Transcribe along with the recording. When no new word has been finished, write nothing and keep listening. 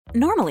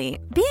Normally,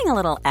 being a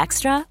little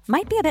extra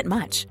might be a bit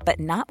much, but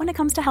not when it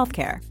comes to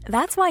healthcare.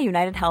 That's why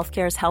United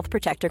Healthcare's Health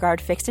Protector Guard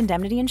fixed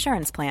indemnity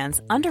insurance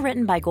plans,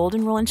 underwritten by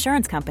Golden Rule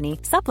Insurance Company,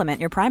 supplement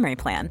your primary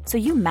plan so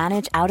you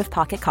manage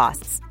out-of-pocket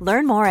costs.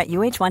 Learn more at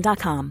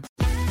uh1.com.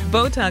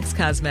 Botox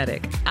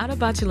Cosmetic, out of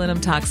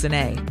botulinum toxin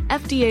A,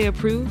 FDA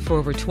approved for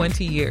over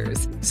 20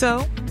 years.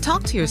 So,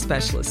 talk to your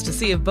specialist to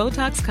see if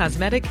Botox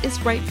Cosmetic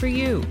is right for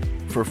you.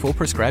 For full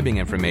prescribing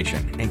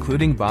information,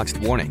 including boxed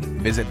warning,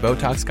 visit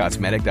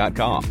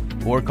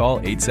BotoxCosmetic.com or call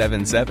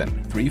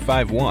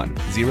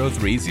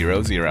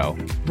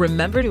 877-351-0300.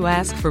 Remember to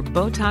ask for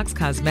Botox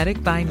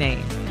Cosmetic by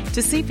name.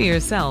 To see for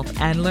yourself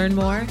and learn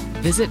more,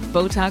 visit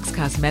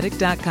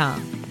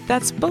BotoxCosmetic.com.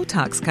 That's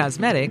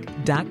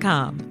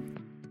BotoxCosmetic.com.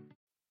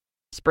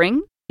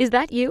 Spring? Is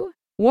that you?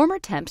 Warmer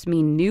temps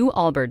mean new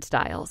Allbirds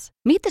styles.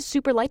 Meet the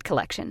Super Light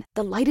Collection,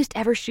 the lightest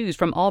ever shoes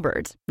from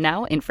Allbirds,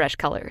 now in fresh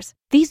colors.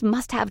 These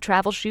must-have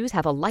travel shoes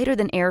have a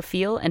lighter-than-air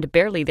feel and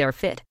barely-there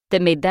fit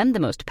that made them the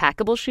most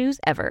packable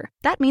shoes ever.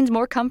 That means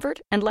more comfort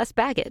and less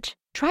baggage.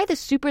 Try the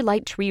Super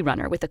Light Tree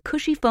Runner with a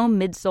cushy foam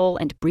midsole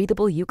and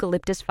breathable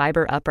eucalyptus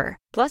fiber upper.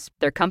 Plus,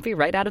 they're comfy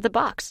right out of the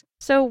box.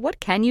 So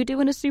what can you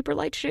do in a super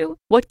light shoe?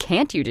 What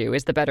can't you do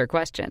is the better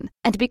question.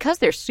 And because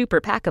they're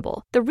super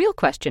packable, the real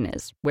question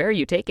is, where are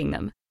you taking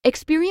them?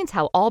 Experience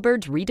how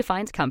Allbirds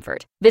redefines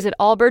comfort. Visit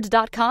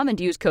allbirds.com and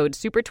use code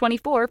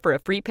SUPER24 for a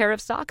free pair of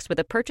socks with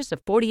a purchase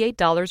of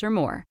 $48 or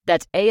more.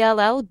 That's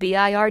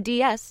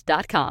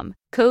ALLBIRDS.com.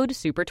 Code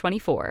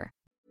SUPER24.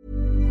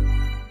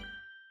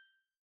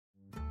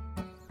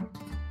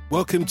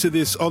 Welcome to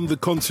this On the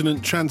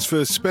Continent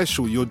Transfer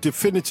Special, your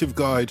definitive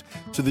guide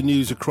to the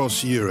news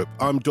across Europe.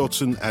 I'm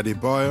Dotun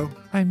Adebayo.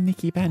 I'm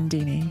Nikki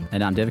Bandini.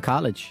 And I'm David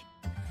Cartledge.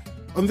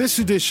 On this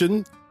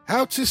edition,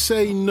 how to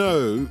say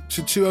no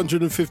to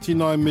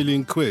 259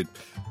 million quid.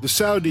 The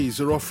Saudis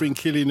are offering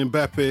Kylian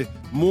Mbappé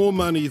more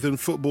money than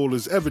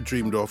footballers ever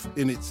dreamed of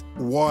in its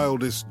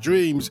wildest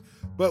dreams.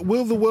 But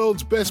will the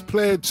world's best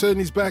player turn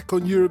his back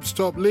on Europe's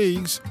top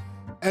leagues?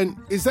 And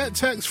is that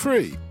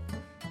tax-free?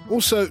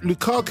 Also,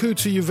 Lukaku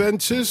to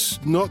Juventus,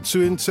 not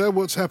to Inter.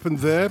 What's happened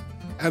there?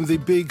 And the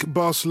big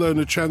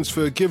Barcelona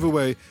transfer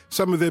giveaway.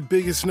 Some of their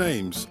biggest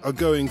names are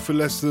going for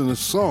less than a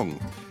song.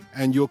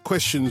 And your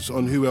questions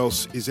on who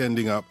else is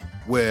ending up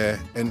where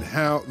and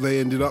how they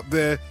ended up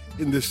there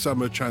in this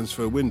summer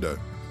transfer window.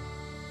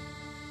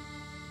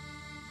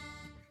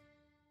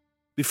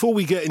 Before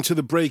we get into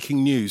the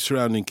breaking news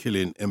surrounding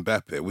Kylian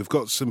Mbappé, we've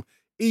got some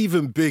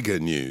even bigger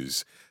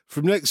news.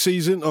 From next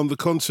season, On the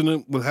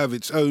Continent will have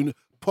its own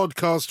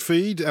podcast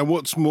feed, and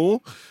what's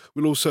more,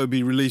 we'll also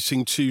be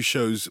releasing 2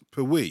 shows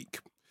per week.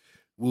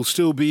 We'll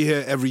still be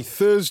here every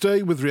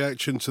Thursday with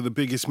reaction to the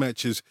biggest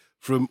matches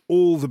from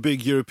all the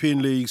big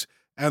European leagues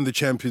and the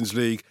Champions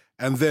League,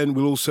 and then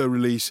we'll also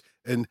release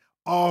an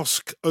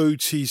Ask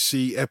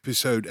OTC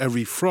episode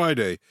every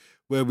Friday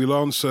where we'll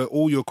answer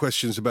all your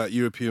questions about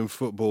European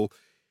football.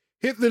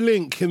 Hit the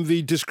link in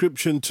the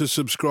description to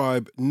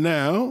subscribe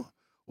now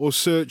or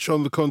search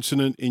On the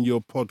Continent in your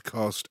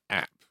podcast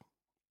app.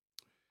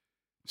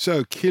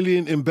 So,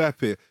 Kylian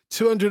Mbappé,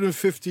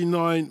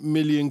 259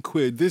 million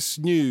quid. This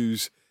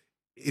news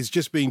is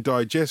just being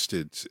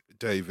digested,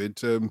 David.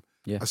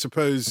 I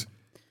suppose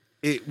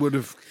it would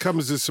have come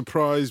as a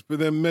surprise, but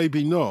then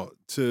maybe not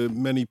to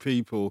many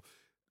people.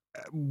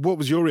 What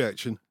was your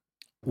reaction?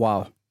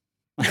 Wow.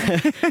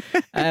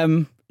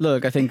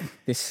 Look, I think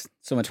this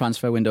summer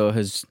transfer window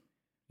has,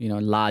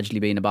 largely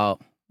been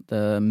about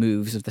the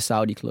moves of the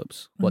Saudi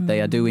clubs, what they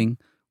are doing,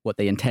 what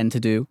they intend to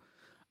do.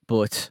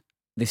 But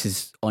this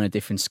is on a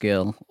different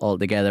scale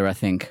altogether, I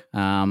think.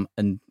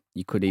 And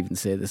you could even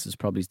say this is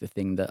probably the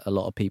thing that a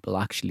lot of people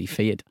actually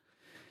feared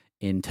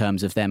in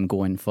terms of them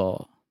going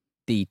for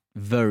the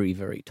very,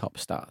 very top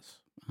stars.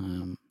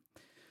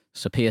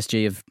 So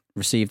PSG have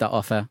received that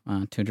offer,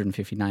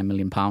 £259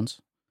 million.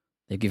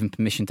 They've given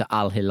permission to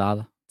Al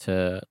Hilal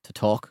to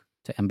talk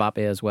to Mbappe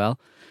as well.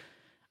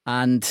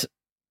 And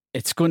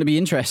it's going to be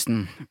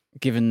interesting,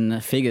 given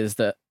the figures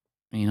that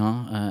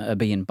are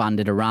being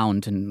banded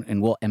around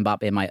and what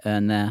Mbappe might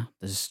earn there.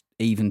 There's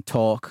even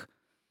talk,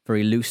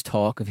 very loose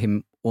talk, of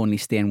him only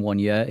staying 1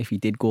 year if he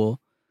did go,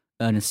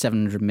 earning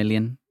 700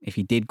 million if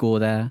he did go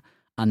there,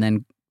 and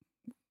then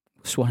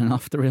swanning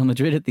off to Real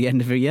Madrid at the end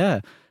of a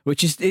year,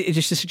 which is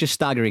just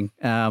staggering.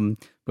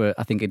 But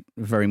I think it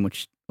very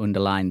much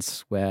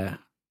underlines where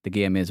the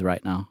game is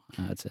right now,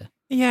 I'd say.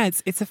 Yeah,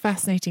 it's a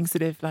fascinating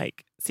sort of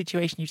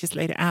situation. You just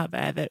laid it out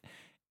there that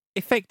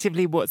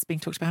effectively what's being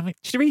talked about. I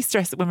should really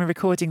stress that when we're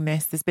recording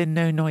this, there's been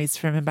no noise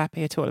from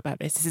Mbappe at all about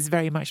this. This is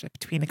very much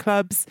between the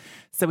clubs.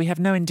 So we have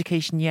no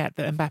indication yet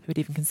that Mbappe would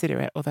even consider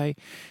it, although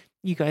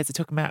you guys are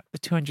talking about the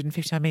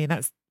 259 million,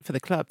 that's for the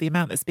club. The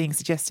amount that's being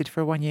suggested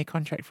for a 1-year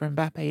contract for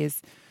Mbappe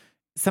is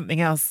something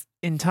else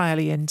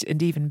entirely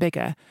and even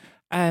bigger.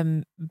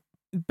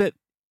 But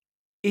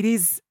it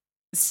is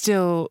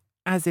still,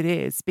 as it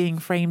is, being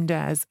framed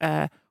as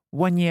a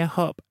 1-year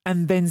hop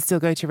and then still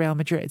go to Real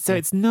Madrid. So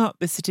it's not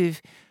the sort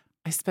of,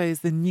 I suppose,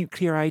 the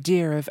nuclear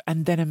idea of,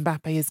 and then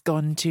Mbappe has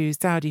gone to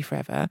Saudi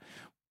forever.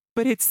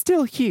 But it's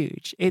still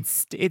huge.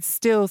 It's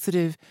still sort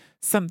of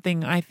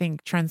something, I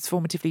think,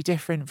 transformatively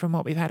different from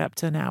what we've had up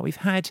till now. We've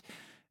had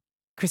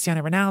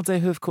Cristiano Ronaldo,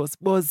 who of course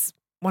was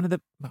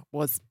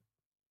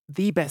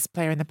the best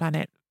player on the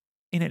planet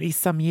in at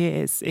least some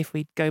years, if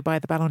we go by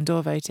the Ballon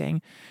d'Or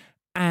voting,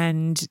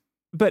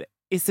 but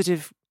is sort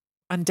of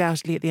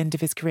undoubtedly at the end of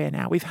his career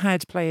now. We've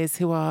had players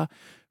who are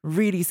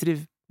really sort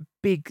of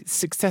big,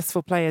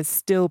 successful players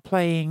still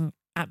playing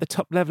at the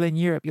top level in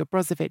Europe. Your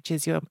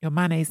Brozovic's, your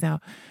Mane's now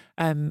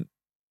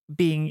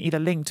being either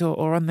linked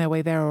or on their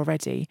way there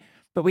already.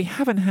 But we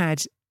haven't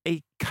had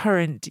a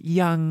current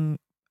young,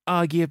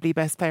 arguably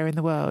best player in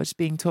the world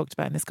being talked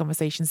about in this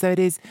conversation. So it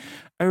is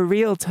a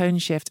real tone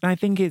shift. And I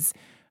think it's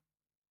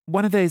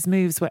one of those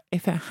moves where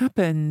if it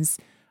happens,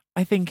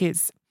 I think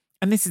it's,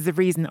 and this is the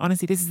reason,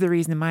 honestly, this is the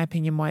reason, in my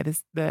opinion, why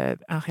the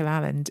Al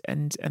Hilal and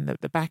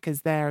the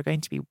backers there are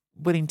going to be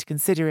willing to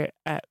consider it.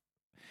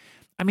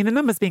 I mean, the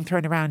numbers being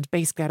thrown around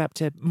basically add up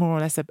to more or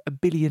less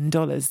 $1 billion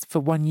for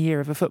 1 year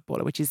of a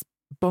footballer, which is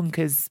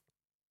bonkers,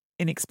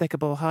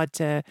 inexplicable, hard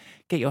to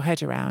get your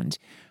head around.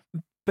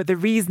 But the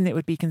reason it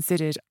would be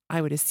considered,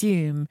 I would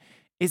assume,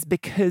 is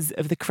because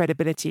of the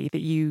credibility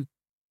that you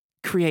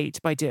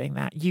create by doing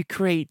that. You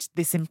create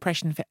this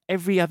impression for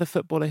every other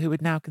footballer who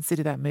would now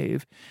consider that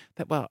move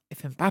that, well,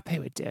 if Mbappé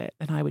would do it,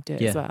 then I would do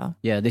it as well.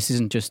 Yeah, this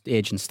isn't just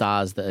aging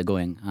stars that are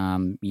going,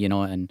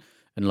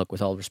 and look,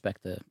 with all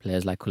respect to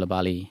players like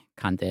Koulibaly,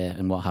 Kante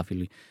and what have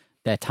you,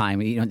 their time,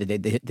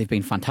 they've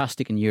been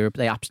fantastic in Europe.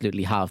 They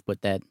absolutely have,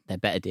 but their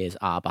better days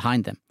are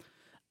behind them.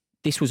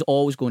 This was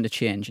always going to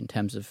change in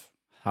terms of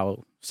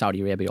how Saudi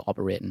Arabia are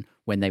operating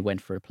when they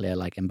went for a player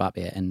like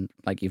Mbappé. And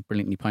like you've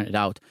brilliantly pointed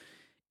out,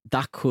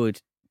 that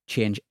could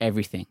change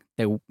everything.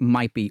 There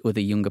might be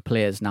other younger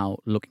players now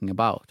looking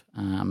about.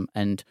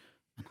 And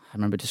I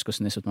remember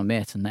discussing this with my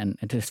mates, and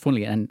it's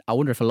funny, and I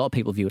wonder if a lot of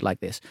people view it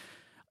like this.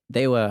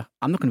 I'm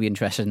not going to be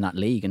interested in that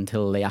league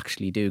until they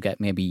actually do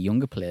get maybe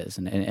younger players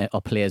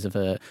or players of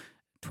a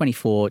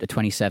 24 to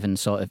 27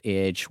 sort of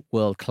age,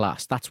 world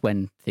class. That's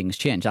when things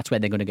change. That's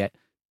when they're going to get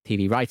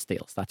TV rights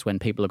deals. That's when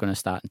people are going to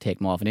start and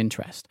take more of an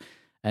interest.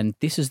 And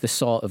this is the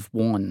sort of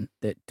one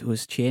that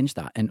does change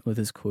that, and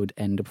others could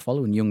end up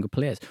following younger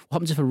players. What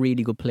happens if a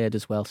really good player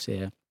does well,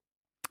 say,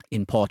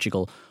 in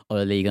Portugal or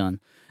a Ligue 1,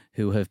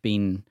 who have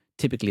been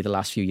typically the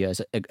last few years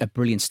a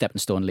brilliant stepping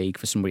stone league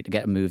for somebody to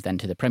get a move then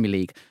to the Premier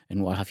League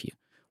and what have you?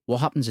 What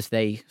happens if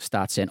they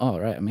start saying, "Oh,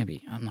 right,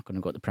 maybe I'm not going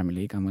to go to the Premier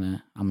League. I'm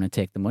gonna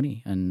take the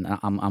money, and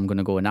I'm going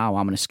to go now.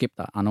 I'm going to skip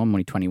that. I know I'm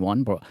only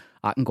 21, but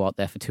I can go out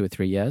there for 2 or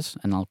 3 years,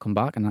 and I'll come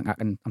back, and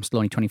I'm still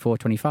only 24,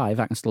 25.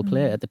 I can still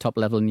play at the top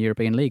level in the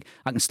European League.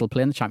 I can still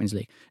play in the Champions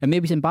League. And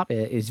maybe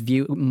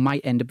Mbappé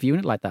might end up viewing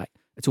it like that.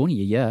 It's only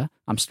a year.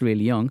 I'm still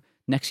really young.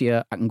 Next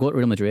year, I can go to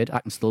Real Madrid. I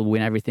can still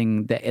win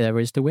everything that there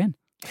is to win."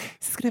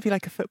 This is going to be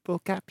like a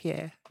football gap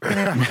year.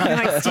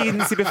 Like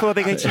students who, before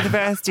they go to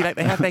university, like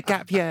they have their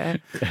gap year.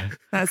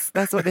 That's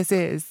what this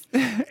is.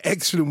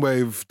 Excellent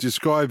way of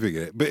describing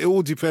it. But it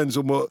all depends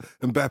on what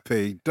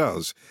Mbappé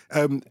does.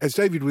 As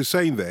David was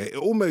saying there, it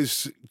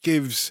almost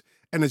gives,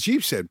 and as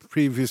you said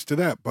previous to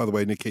that, by the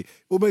way, Nikki,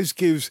 almost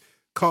gives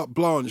carte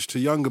blanche to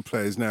younger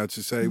players now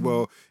to say,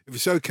 well, if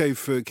it's okay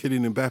for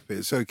Kylian Mbappé,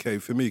 it's okay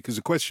for me. Because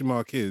the question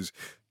mark is,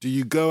 do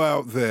you go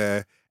out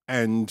there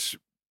and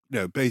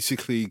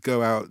basically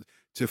go out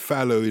to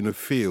fallow in a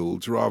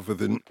field rather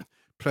than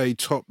play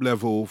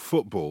top-level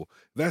football?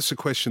 That's a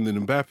question that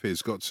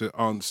Mbappe's got to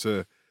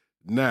answer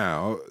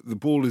now. The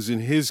ball is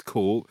in his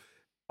court.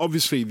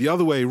 Obviously, the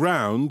other way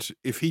round,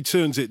 if he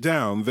turns it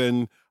down,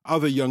 then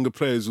other younger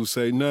players will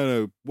say,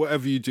 no,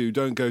 whatever you do,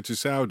 don't go to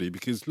Saudi,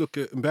 because look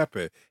at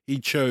Mbappé. He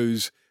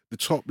chose the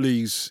top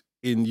leagues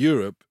in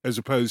Europe as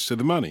opposed to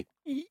the money.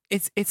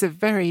 It's a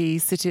very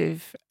sort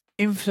of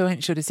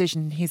influential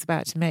decision he's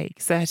about to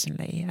make,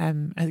 certainly.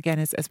 Again,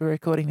 as we're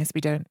recording this, we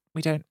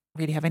don't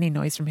really have any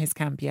noise from his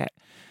camp yet.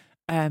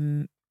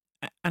 And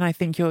I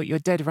think you're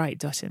dead right,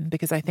 Dotun,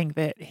 because I think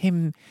that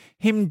him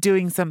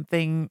doing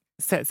something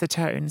sets a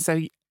tone.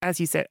 So as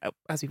you said,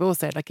 as we've all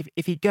said, like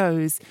if he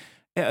goes,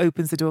 it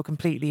opens the door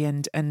completely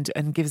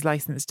and gives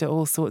license to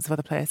all sorts of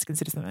other players to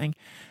consider something.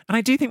 And I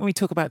do think when we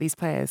talk about these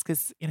players,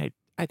 because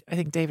I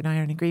think Dave and I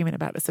are in agreement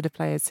about the sort of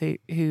players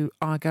who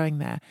are going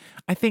there.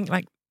 I think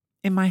like,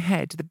 in my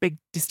head, the big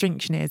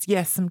distinction is,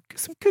 yes, some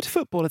good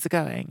footballers are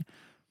going,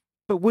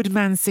 but would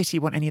Man City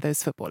want any of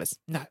those footballers?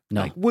 No.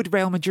 Like, would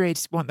Real Madrid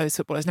want those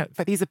footballers? No. In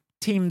fact, these are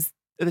teams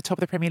at the top of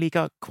the Premier League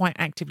are quite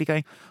actively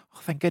going, oh,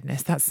 thank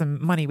goodness, that's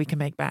some money we can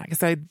make back.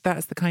 So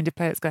that's the kind of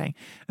player that's going.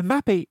 And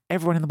Mbappé,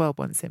 everyone in the world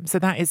wants him. So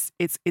that is,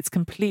 it's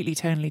completely,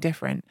 tonally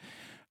different.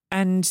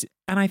 And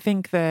I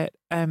think that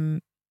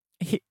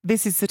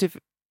this is sort of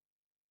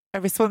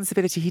a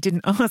responsibility he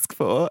didn't ask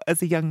for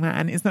as a young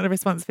man. It's not a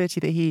responsibility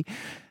that he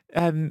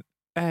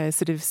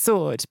sort of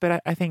sought, but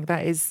I think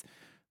that is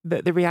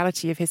the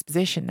reality of his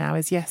position now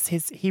is, yes,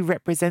 he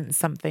represents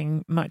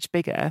something much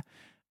bigger.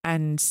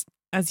 And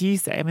as you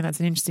say, I mean, that's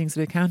an interesting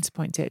sort of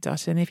counterpoint to it,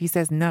 Dot. And if he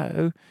says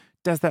no,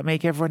 does that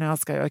make everyone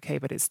else go, okay,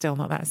 but it's still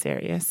not that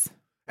serious?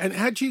 And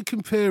how do you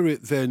compare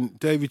it then,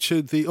 David,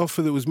 to the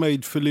offer that was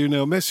made for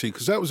Lionel Messi?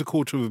 Because that was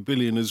 $250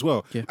 million as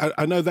well. Yeah.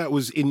 I know that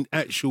was in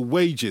actual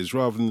wages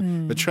rather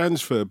than a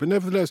transfer, but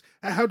nevertheless,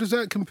 how does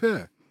that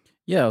compare?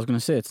 Yeah, I was going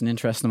to say it's an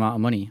interesting amount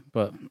of money,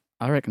 but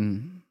I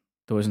reckon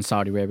those in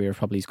Saudi Arabia have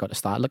probably got to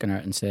start looking at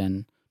it and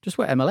saying, just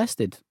what MLS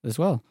did as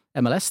well.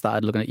 MLS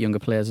started looking at younger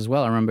players as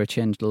well. I remember it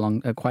changed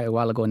quite a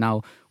while ago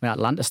now when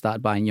Atlanta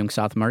started buying young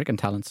South American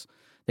talents.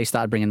 They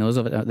started bringing those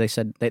over. They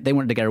said they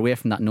wanted to get away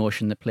from that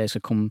notion that players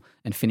could come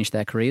and finish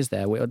their careers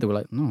there. They were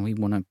like, no, we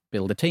want to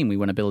build a team. We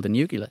want to build a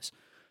nucleus.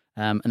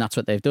 And that's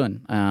what they've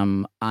done.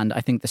 And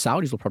I think the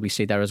Saudis will probably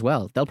see there as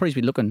well. They'll probably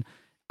be looking,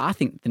 I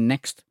think the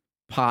next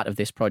part of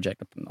this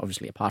project,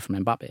 obviously apart from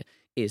Mbappe,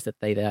 is that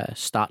they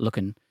start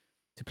looking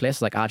to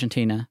places like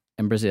Argentina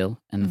and Brazil.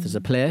 And if there's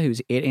a player who's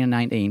 18 or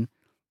 19,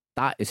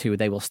 that is who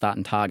they will start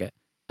and target.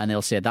 And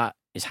they'll say that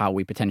is how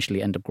we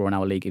potentially end up growing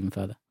our league even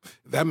further.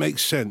 That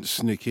makes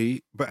sense,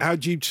 Nicky. But how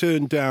do you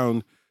turn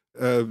down,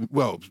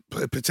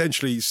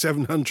 potentially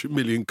 700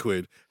 million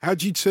quid? How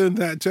do you turn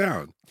that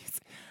down?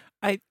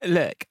 I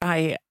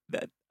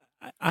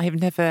have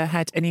never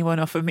had anyone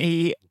offer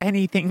me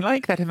anything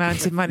like that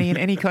amount of money in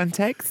any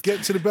context.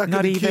 Get to the back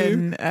Not of the queue.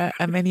 even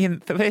a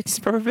millionth of it,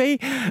 probably.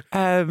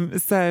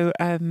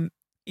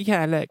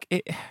 Yeah, look,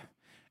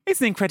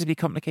 it's an incredibly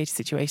complicated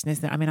situation,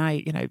 isn't it? I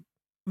mean,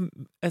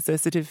 as a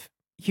sort of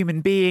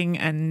human being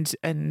and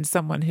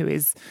someone who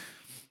is,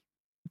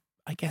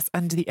 I guess,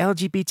 under the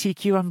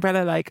LGBTQ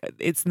umbrella, like,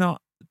 it's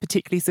not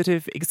particularly sort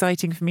of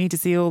exciting for me to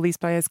see all these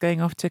players going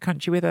off to a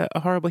country with a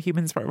horrible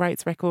human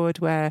rights record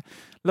where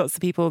lots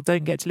of people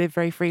don't get to live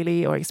very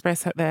freely or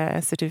express their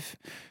sort of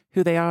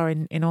who they are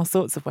in all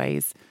sorts of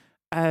ways.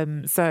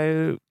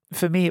 So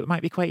for me, it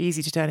might be quite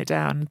easy to turn it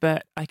down,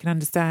 but I can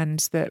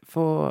understand that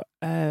for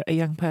a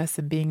young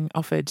person being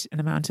offered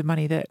an amount of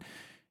money that,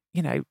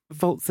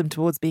 vaults them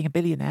towards being a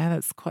billionaire,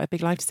 that's quite a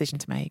big life decision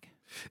to make.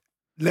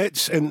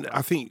 And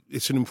I think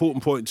it's an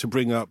important point to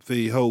bring up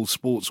the whole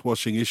sports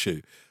washing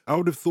issue. I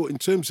would have thought in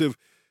terms of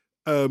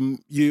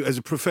you as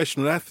a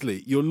professional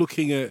athlete, you're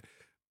looking at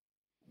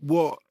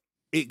what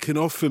it can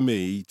offer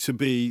me to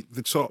be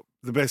the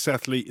best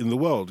athlete in the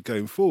world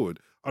going forward.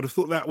 I'd have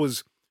thought that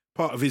was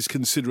part of his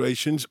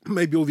considerations.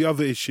 Maybe all the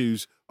other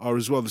issues are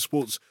as well, the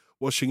sports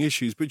washing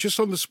issues. But just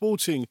on the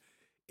sporting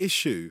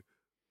issue,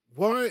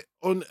 why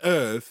on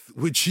earth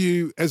would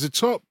you, as a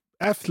top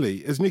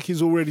athlete, as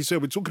Nicky's already said,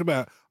 we're talking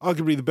about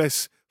arguably the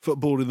best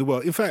footballer in the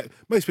world. In fact,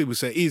 most people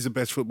say he's the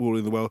best footballer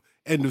in the world.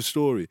 End of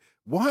story.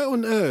 Why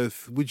on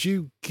earth would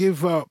you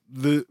give up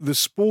the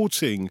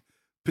sporting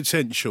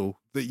potential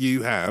that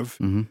you have,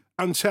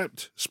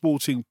 untapped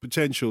sporting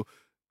potential,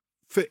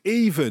 for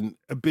even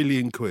 £1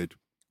 billion?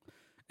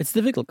 It's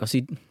difficult because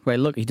he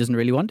doesn't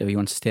really want to. He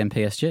wants to stay in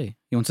PSG.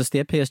 He wants to stay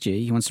at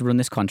PSG. He wants to run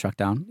this contract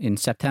down. In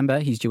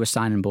September, he's due a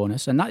signing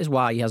bonus, and that is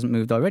why he hasn't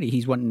moved already.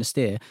 He's wanting to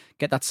stay,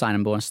 get that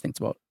signing bonus. I think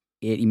it's about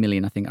 80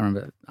 million. I think I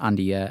remember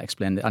Andy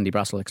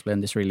Brassel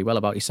explained this really well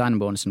about his signing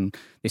bonus, and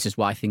this is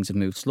why things have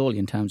moved slowly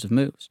in terms of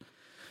moves.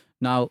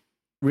 Now,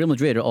 Real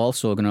Madrid are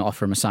also going to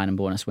offer him a signing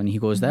bonus when he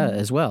goes there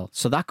as well.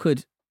 So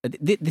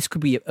this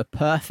could be a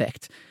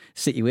perfect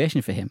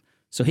situation for him.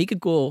 So he could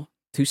go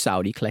to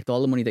Saudi, collect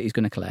all the money that he's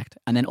going to collect,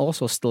 and then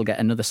also still get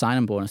another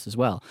signing bonus as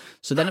well.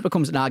 So then it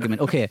becomes an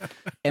argument. Okay,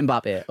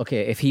 Mbappe,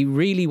 if he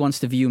really wants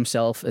to view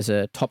himself as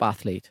a top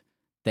athlete,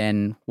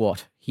 then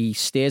what? He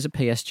stays at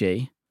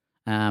PSG,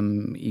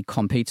 he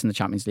competes in the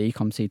Champions League,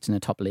 competes in the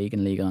top league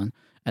in Ligue 1,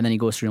 and then he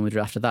goes to Real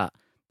Madrid after that.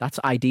 That's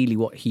ideally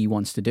what he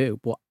wants to do.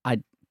 But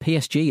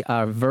PSG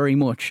are very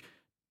much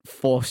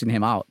forcing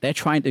him out. They're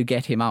trying to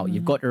get him out.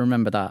 You've got to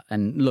remember that.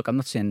 And look, I'm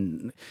not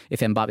saying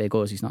if Mbappe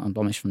goes, he's not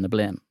unblemished from the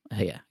blame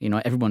here.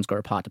 Everyone's got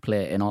a part to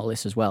play in all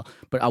this as well.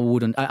 But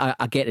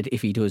I get it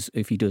if he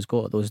does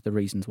go. Those are the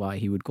reasons why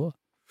he would go.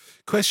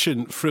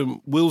 Question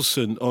from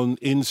Wilson on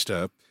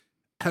Insta.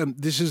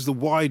 This is the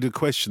wider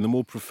question, the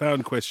more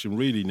profound question,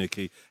 really,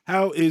 Nicky.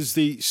 How is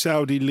the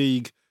Saudi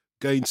League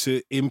going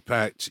to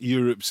impact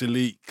Europe's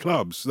elite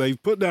clubs?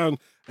 They've put down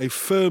a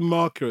firm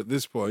marker at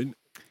this point.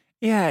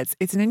 Yeah,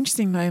 it's an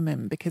interesting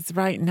moment because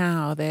right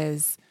now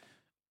there's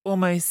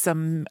almost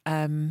some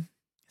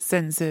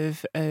sense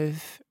of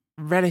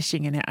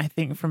relishing in it, I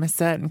think, from a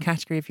certain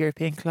category of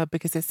European club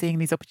because they're seeing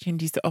these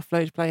opportunities to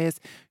offload players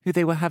who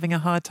they were having a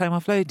hard time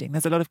offloading.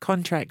 There's a lot of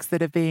contracts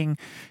that are being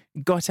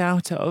got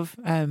out of,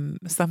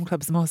 some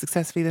clubs more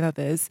successfully than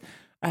others,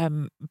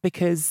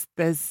 because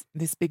there's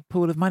this big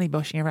pool of money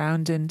boshing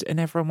around and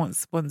everyone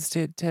wants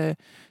to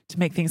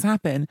make things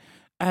happen.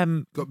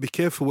 Got to be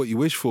careful what you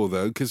wish for,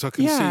 though, because I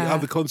can see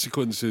other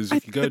consequences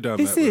if you go down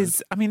that road.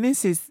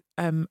 This is,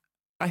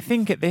 I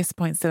think at this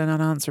point, still an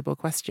unanswerable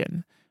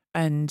question.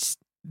 And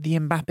the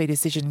Mbappe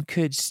decision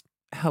could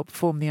help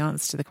form the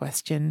answer to the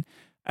question.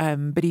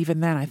 But even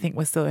then, I think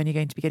we're still only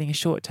going to be getting a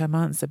short-term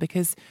answer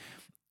because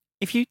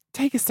if you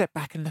take a step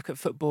back and look at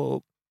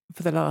football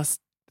for the last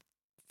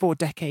 4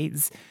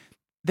 decades,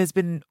 there's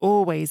been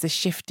always a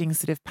shifting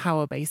sort of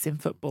power base in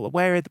football.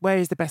 Where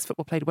is the best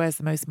football played? Where's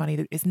the most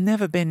money? It's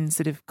never been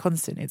sort of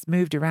constant. It's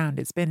moved around.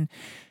 It's been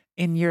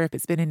in Europe,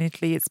 it's been in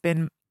Italy, it's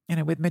been,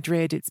 with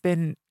Madrid, it's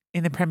been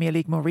in the Premier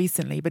League more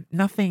recently, but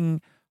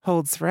nothing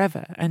holds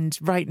forever. And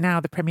right now,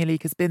 the Premier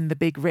League has been the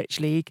big rich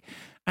league.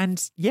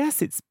 And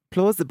yes, it's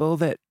plausible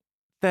that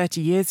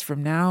 30 years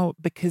from now,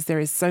 because there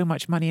is so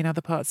much money in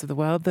other parts of the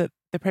world, that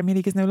the Premier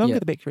League is no longer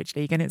the big rich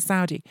league and it's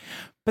Saudi.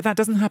 But that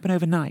doesn't happen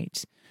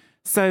overnight.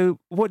 So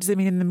what does it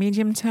mean in the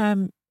medium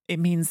term? It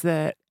means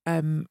that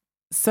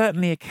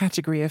certainly a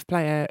category of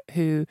player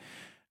who,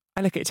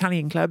 I look at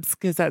Italian clubs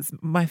because that's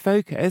my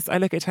focus. I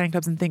look at Italian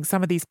clubs and think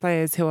some of these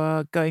players who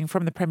are going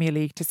from the Premier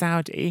League to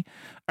Saudi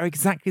are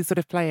exactly the sort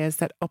of players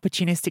that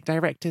opportunistic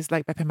directors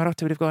like Beppe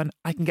Marotta would have gone,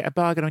 I can get a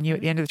bargain on you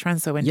at the end of the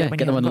transfer window. Yeah,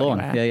 get them on loan.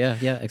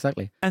 Yeah,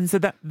 exactly. And so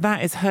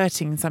that is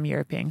hurting some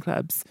European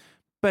clubs.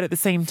 But at the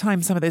same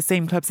time, some of those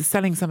same clubs are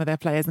selling some of their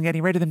players and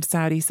getting rid of them to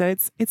Saudi. So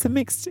it's a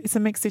mixed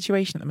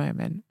situation at the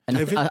moment. And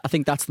I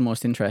think that's the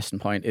most interesting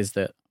point, is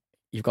that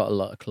you've got a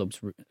lot of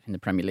clubs in the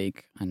Premier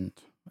League and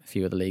a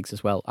few other leagues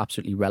as well,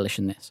 absolutely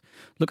relishing this.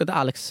 Look at the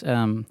Alex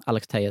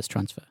Telles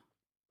transfer.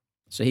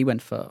 So he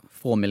went for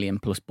 4 million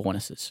plus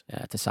bonuses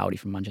to Saudi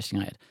from Manchester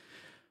United.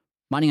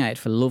 Man United,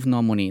 for love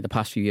nor money, the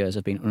past few years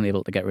have been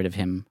unable to get rid of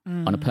him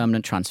on a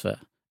permanent transfer.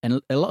 And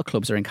a lot of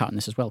clubs are encountering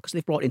this as well, because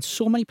they've brought in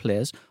so many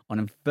players on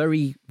a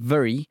very,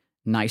 very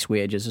nice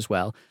wages as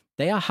well.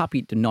 They are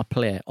happy to not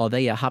play, or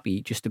they are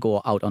happy just to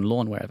go out on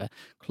loan wherever.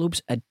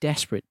 Clubs are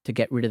desperate to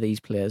get rid of these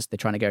players. They're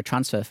trying to get a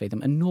transfer fee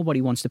them, and nobody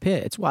wants to pay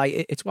it. It's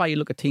why you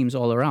look at teams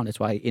all around. It's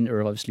why Inter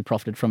have obviously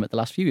profited from it the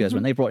last few years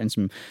when they brought in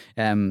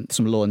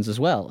some loans as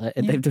well.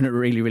 They've done it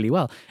really, really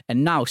well.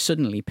 And now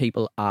suddenly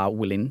people are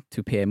willing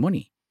to pay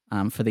money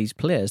for these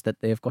players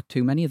that they've got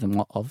too many of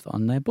them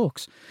on their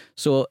books.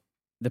 So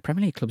the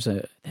Premier League clubs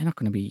they're not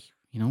going to be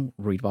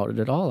worried about it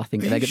at all. I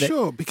think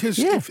because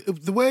if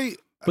the way.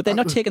 But they're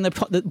not taking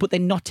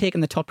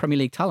the top Premier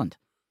League talent.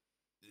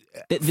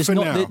 There's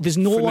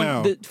no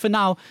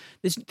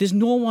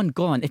one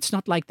gone. It's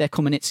not like they're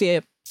coming in.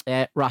 Say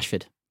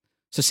Rashford.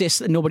 So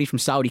say nobody from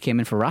Saudi came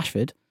in for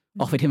Rashford,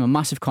 offered him a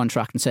massive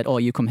contract and said, "Oh,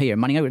 you come here."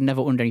 Man United were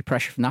never under any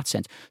pressure from that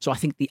sense. So I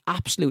think the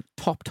absolute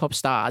top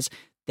stars,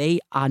 they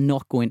are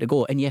not going to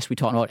go. And yes, we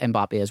talked about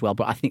Mbappé as well,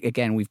 but I think,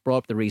 again, we've brought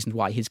up the reasons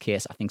why his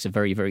case, I think, is a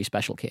very, very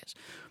special case.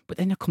 But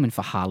they're not coming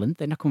for Haaland.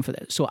 They're not coming for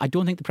that. So I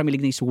don't think the Premier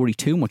League needs to worry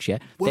too much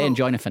yet. They're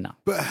enjoying it for now.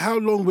 But how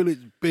long will it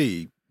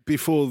be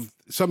before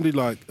somebody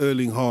like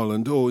Erling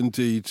Haaland or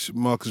indeed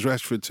Marcus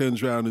Rashford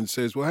turns around and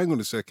says, well, hang on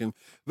a second,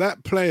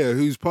 that player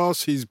who's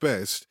past his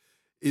best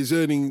is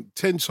earning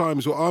 10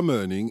 times what I'm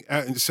earning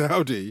out in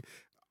Saudi.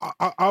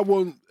 I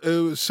want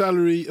a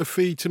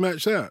fee to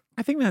match that.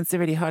 I think that's a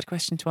really hard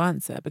question to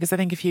answer, because I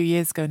think a few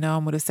years ago, no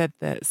one would have said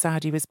that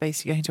Saudi was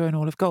basically going to own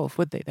all of golf,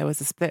 would they? There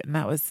was a split, and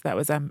that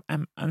was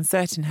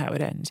uncertain how it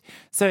would end.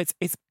 So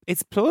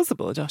it's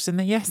plausible, Josh, and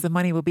that yes, the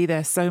money will be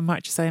there so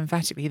much, so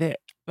emphatically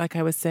that, like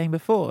I was saying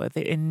before,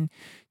 that in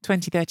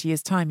 20, 30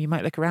 years' time, you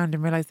might look around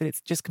and realise that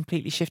it's just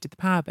completely shifted the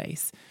power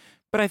base.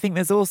 But I think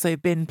there's also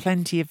been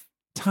plenty of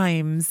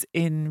times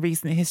in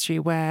recent history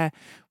where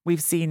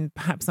we've seen,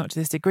 perhaps not to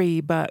this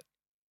degree, but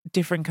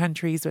different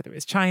countries, whether it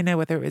was China,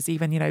 whether it was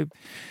even,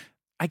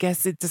 I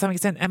guess to some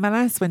extent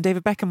MLS, when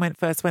David Beckham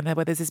first went there,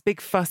 where there's this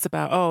big fuss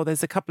about,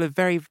 there's a couple of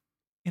very,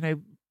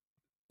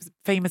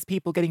 famous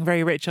people getting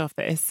very rich off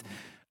this.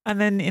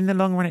 And then in the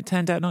long run, it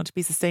turned out not to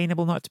be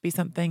sustainable, not to be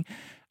something.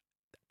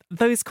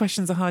 Those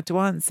questions are hard to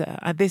answer.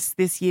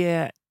 This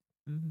year,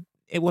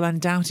 it will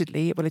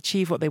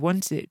achieve what they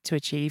wanted it to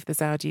achieve, the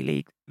Saudi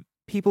League.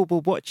 People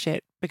will watch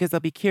it because they'll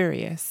be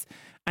curious,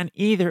 and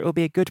either it will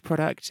be a good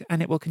product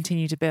and it will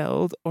continue to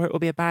build, or it will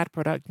be a bad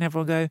product and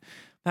everyone will go,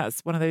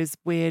 that's one of those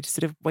weird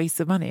sort of wastes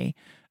of money.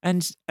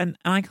 And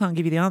I can't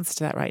give you the answer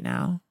to that right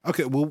now.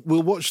 Okay, well,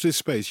 we'll watch this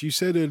space. You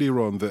said earlier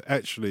on that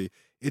actually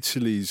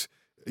Italy's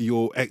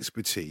your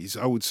expertise.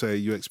 I would say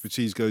your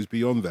expertise goes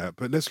beyond that.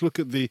 But let's look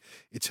at the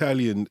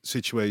Italian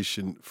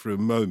situation for a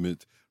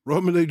moment.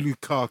 Romelu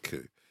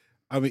Lukaku.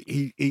 I mean,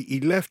 he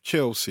left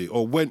Chelsea,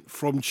 or went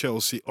from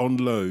Chelsea on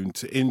loan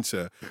to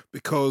Inter,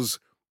 because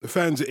the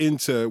fans at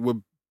Inter were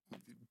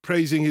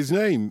praising his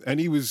name and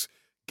he was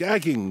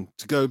gagging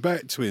to go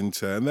back to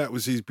Inter, and that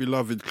was his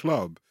beloved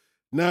club.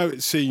 Now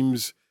it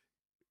seems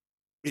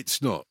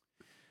it's not.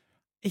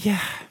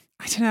 Yeah,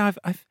 I don't know.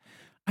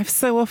 I've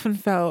so often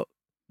felt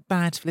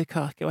bad for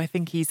Lukaku. I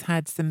think he's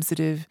had some sort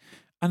of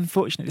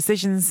unfortunate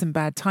decisions, some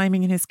bad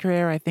timing in his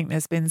career. I think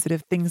there's been sort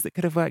of things that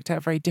could have worked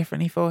out very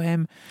differently for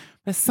him.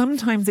 But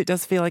sometimes it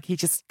does feel like he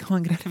just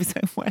can't get out of his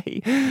own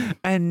way.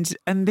 And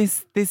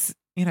this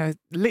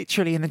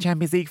literally in the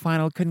Champions League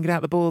final couldn't get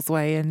out the ball's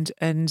way.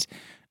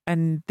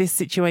 And this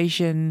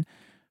situation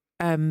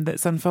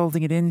that's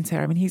unfolding at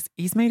Inter. I mean,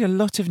 he's made a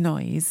lot of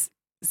noise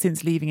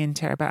since leaving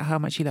Inter about how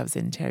much he loves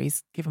Inter.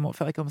 He's given what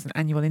felt like almost an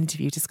annual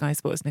interview to Sky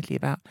Sports in Italy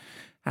about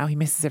how he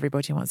misses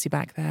everybody and wants you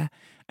back there.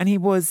 And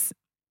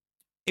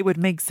it would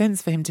make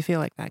sense for him to feel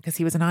like that, because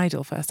he was an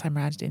idol first time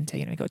around at Inter.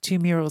 He got 2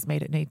 murals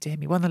made to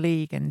him. He won the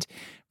league and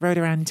rode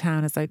around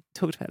town, as I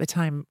talked about at the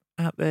time,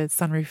 out the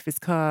sunroof of his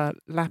car,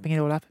 lapping it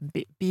all up and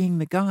being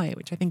the guy,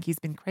 which I think he's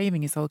been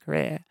craving his whole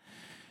career.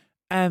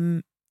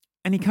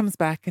 he comes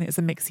back and it's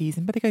a mixed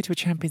season, but they go to a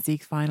Champions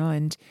League final.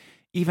 And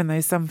even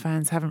though some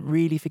fans haven't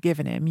really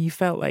forgiven him, you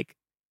felt like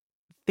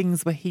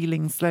things were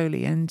healing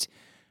slowly. And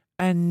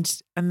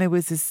there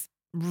was this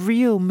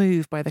real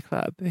move by the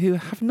club, who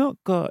have not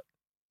got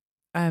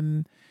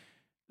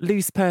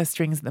loose purse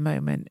strings at the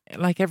moment.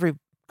 Like every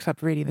club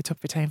really in the top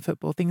of Italian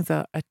football, things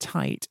are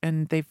tight,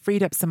 and they've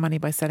freed up some money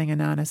by selling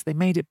Onana. So they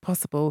made it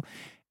possible,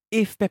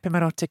 if Beppe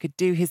Marotta could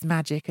do his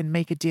magic and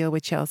make a deal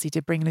with Chelsea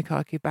to bring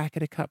Lukaku back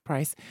at a cut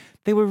price,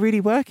 they were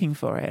really working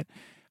for it.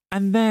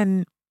 And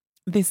then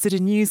this sort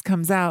of news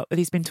comes out that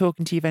he's been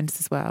talking to Juventus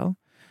as well.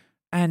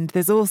 And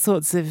there's all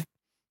sorts of,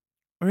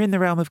 we're in the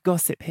realm of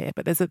gossip here,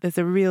 but there's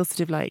a real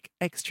sort of like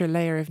extra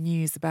layer of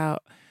news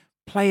about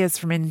players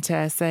from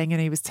Inter saying,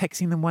 he was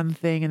texting them one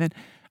thing,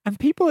 and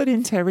people at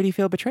Inter really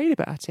feel betrayed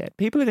about it.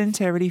 People at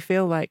Inter really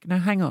feel like, no,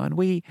 hang on,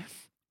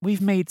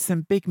 we've made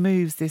some big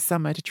moves this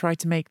summer to try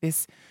to make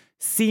this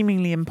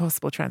seemingly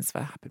impossible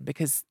transfer happen,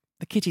 because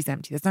the kitty's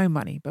empty, there's no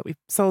money, but we've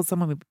sold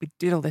someone, we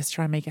did all this to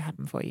try and make it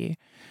happen for you.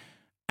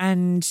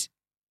 And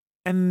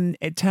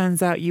it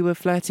turns out you were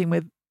flirting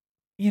with,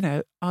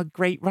 our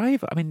great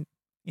rival. I mean,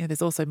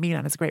 there's also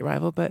Milan as a great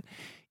rival, but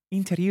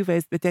Inter-Juve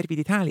is the Derby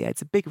d'Italia.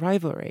 It's a big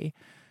rivalry.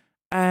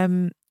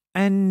 And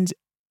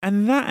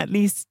that, at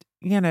least,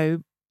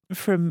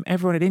 from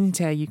everyone at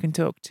Inter you can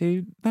talk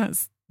to,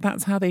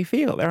 that's how they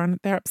feel.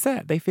 They're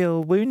upset. They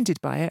feel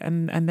wounded by it,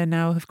 and they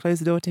now have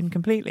closed the door to him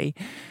completely.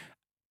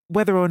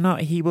 Whether or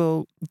not he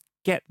will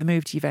get the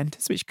move to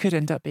Juventus, which could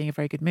end up being a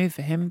very good move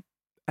for him,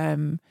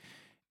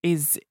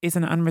 is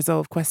an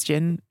unresolved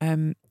question.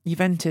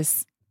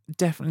 Juventus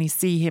definitely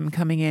see him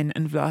coming in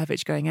and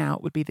Vlahovic going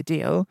out would be the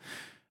deal.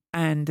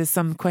 And there's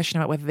some question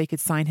about whether they could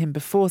sign him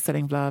before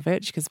selling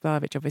Vlahovic, because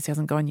Vlahovic obviously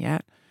hasn't gone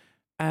yet.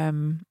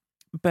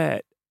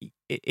 But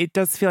it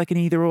does feel like an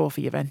either or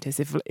for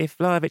Juventus. If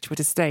Vlahovic were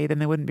to stay, then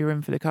there wouldn't be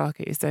room for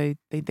Lukaku. So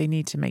they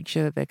need to make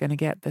sure that they're going to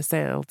get the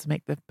sale to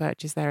make the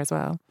purchase there as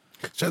well.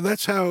 So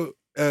that's how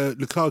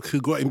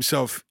Lukaku got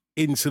himself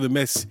into the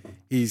mess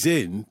he's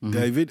in,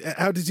 David.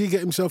 How did he get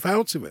himself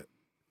out of it?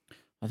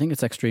 I think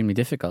it's extremely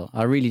difficult.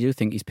 I really do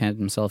think he's painted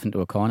himself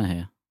into a corner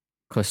here.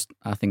 Because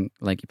I think,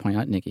 like you point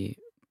out, Nicky,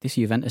 this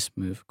Juventus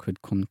move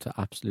could come to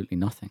absolutely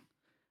nothing.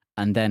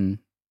 And then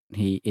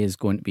he is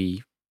going to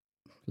be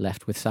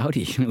left with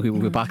Saudi.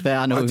 We're back there.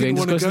 I know I didn't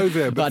want to go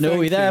there, but I know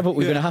we're there, but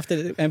we're going to have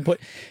to. But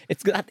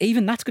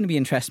even that's going to be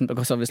interesting,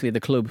 because obviously the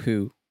club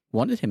who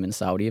wanted him in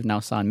Saudi have now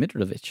signed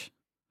Mitrovic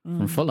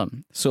from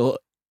Fulham. So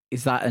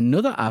is that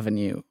another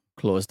avenue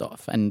closed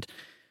off? And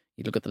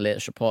you look at the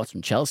latest reports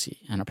from Chelsea,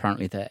 and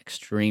apparently they're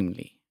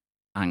extremely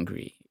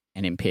angry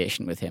and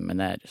impatient with him, and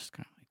they're just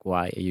kind of like,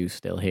 why are you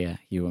still here?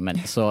 You were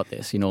meant to sort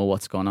this. You know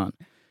what's going on.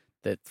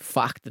 The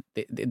fact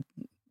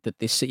that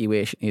this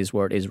situation is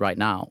where it is right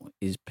now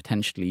is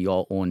potentially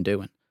your own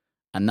doing.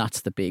 And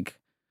that's the big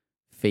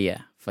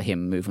fear for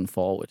him moving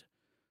forward.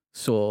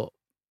 So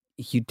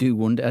you do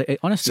wonder,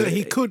 honestly. So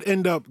he could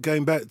end up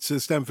going back to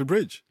Stamford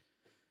Bridge.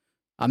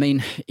 I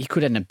mean, he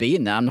could end up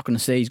being there. I'm not going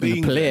to say he's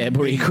going to play,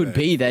 but he could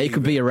be there. He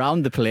could be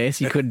around the place.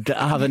 He could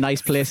have a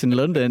nice place in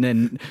London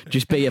and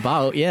just be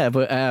about. Yeah,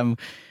 but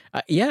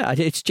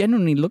it's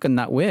genuinely looking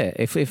that way.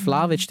 If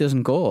Vlahovic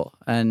doesn't go,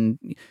 and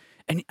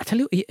I tell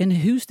you, and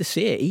who's to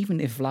say, even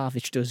if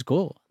Vlahovic does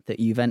go, that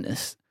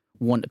Juventus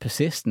want to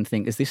persist and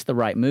think, is this the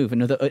right move?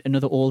 Another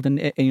older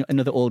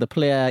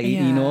player,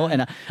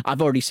 And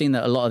I've already seen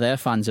that a lot of their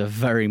fans are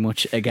very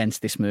much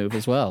against this move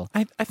as well.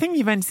 I think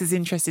Juventus'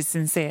 interest is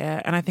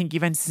sincere, and I think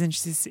Juventus'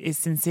 interest is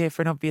sincere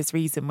for an obvious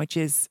reason, which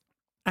is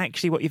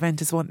actually what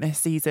Juventus want this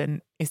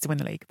season is to win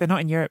the league. They're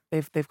not in Europe.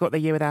 They've got their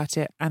year without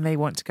it, and they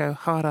want to go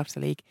hard after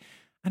the league.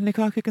 And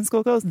Lukaku can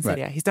score goals in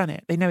Serie A. He's done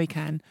it. They know he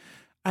can.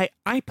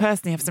 I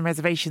personally have some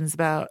reservations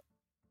about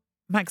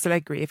Max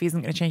Allegri. If he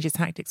isn't going to change his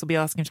tactics, we'll be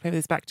asking him to play with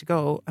his back to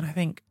goal. And I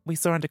think we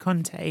saw under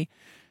Conte,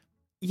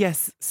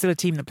 yes, still a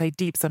team that played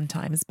deep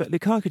sometimes, but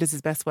Lukaku does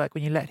his best work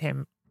when you let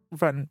him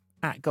run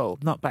at goal,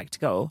 not back to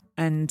goal.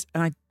 And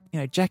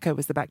Dzeko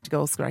was the back to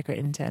goal striker at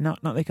Inter,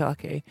 not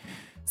Lukaku.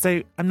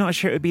 So I'm not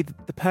sure it would be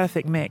the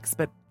perfect mix,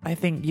 but I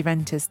think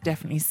Juventus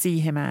definitely see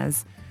him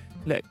as,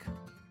 look,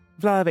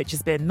 Vlahovic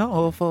has been not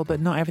awful,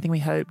 but not everything we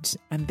hoped.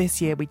 And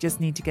this year, we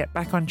just need to get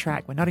back on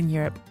track. We're not in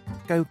Europe.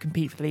 Go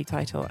compete for the league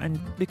title. And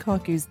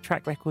Lukaku's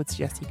track record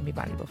suggests he can be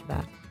valuable for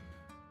that.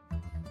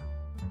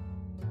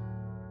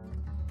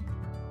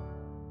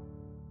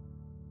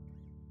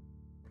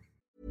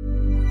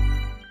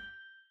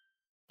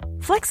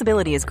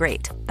 Flexibility is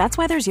great. That's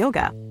why there's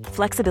yoga.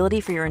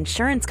 Flexibility for your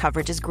insurance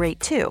coverage is great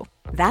too.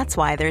 That's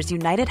why there's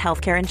United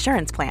Healthcare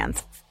Insurance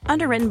Plans.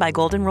 Underwritten by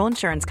Golden Rule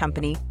Insurance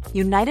Company,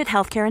 United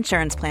Healthcare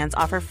Insurance Plans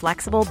offer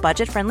flexible,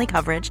 budget-friendly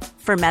coverage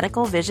for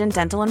medical, vision,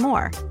 dental, and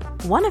more.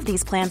 One of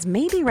these plans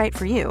may be right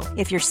for you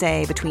if you're,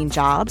 say, between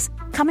jobs,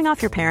 coming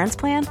off your parents'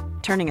 plan,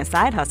 turning a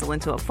side hustle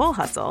into a full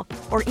hustle,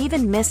 or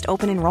even missed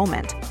open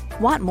enrollment.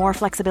 Want more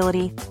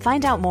flexibility?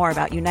 Find out more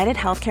about United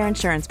Healthcare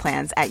Insurance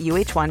Plans at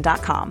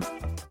uh1.com.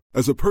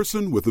 As a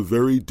person with a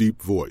very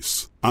deep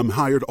voice, I'm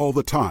hired all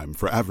the time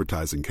for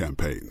advertising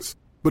campaigns.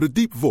 But a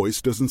deep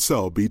voice doesn't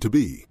sell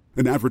B2B,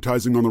 And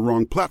advertising on the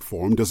wrong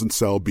platform doesn't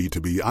sell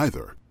B2B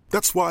either.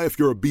 That's why if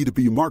you're a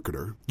B2B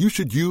marketer, you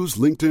should use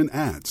LinkedIn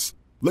ads.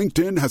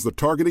 LinkedIn has the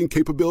targeting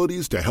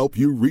capabilities to help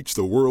you reach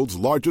the world's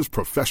largest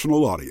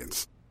professional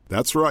audience.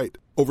 That's right.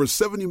 Over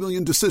 70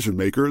 million decision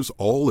makers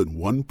all in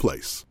one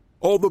place.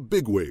 All the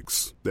big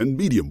wigs, then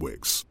medium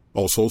wigs.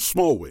 Also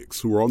small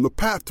wigs who are on the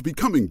path to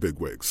becoming big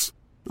wigs.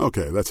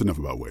 Okay, that's enough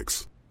about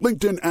wigs.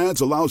 LinkedIn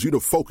ads allows you to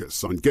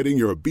focus on getting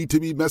your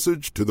B2B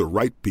message to the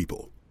right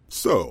people.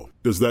 So,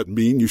 does that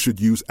mean you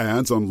should use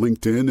ads on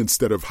LinkedIn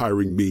instead of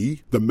hiring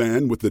me, the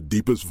man with the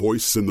deepest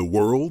voice in the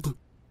world?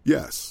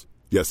 Yes.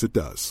 Yes, it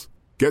does.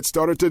 Get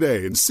started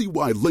today and see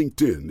why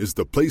LinkedIn is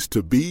the place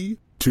to be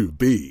to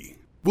be.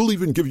 We'll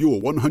even give you a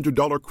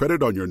 $100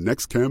 credit on your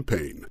next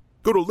campaign.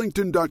 Go to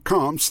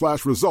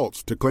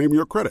linkedin.com/results to claim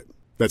your credit.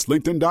 That's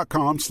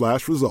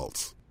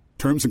linkedin.com/results.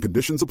 Terms and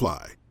conditions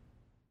apply.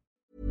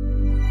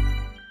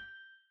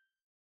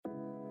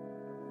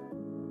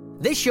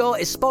 This show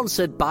is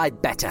sponsored by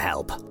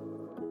BetterHelp.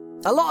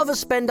 A lot of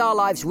us spend our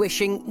lives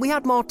wishing we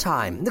had more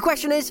time. The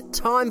question is,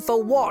 time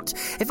for what?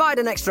 If I had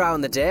an extra hour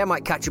in the day, I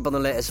might catch up on the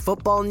latest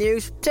football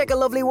news, take a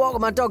lovely walk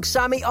with my dog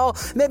Sammy, or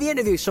maybe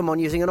interview someone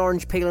using an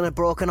orange peel and a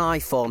broken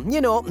iPhone.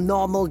 You know,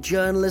 normal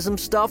journalism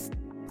stuff.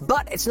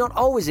 But it's not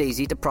always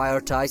easy to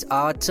prioritise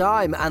our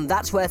time, and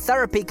that's where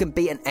therapy can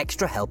be an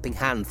extra helping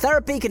hand.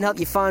 Therapy can help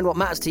you find what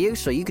matters to you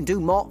so you can do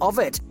more of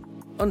it.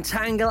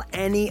 Untangle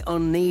any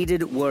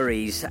unneeded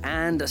worries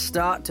and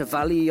start to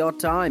value your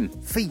time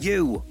for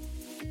you.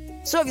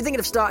 So if you're thinking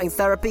of starting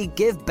therapy,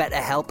 give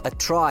BetterHelp a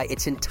try.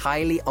 It's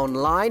entirely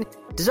online,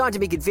 designed to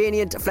be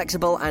convenient,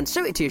 flexible and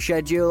suited to your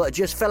schedule.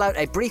 Just fill out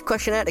a brief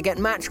questionnaire to get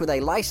matched with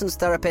a licensed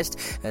therapist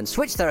and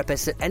switch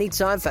therapists at any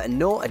time for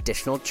no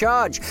additional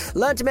charge.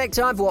 Learn to make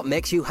time for what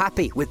makes you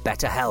happy with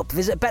BetterHelp.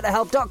 Visit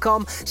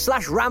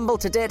betterhelp.com/ramble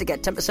today to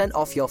get 10%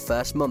 off your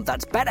first month.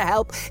 That's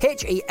BetterHelp,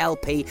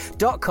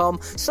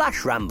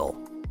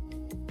 HELP.com/ramble.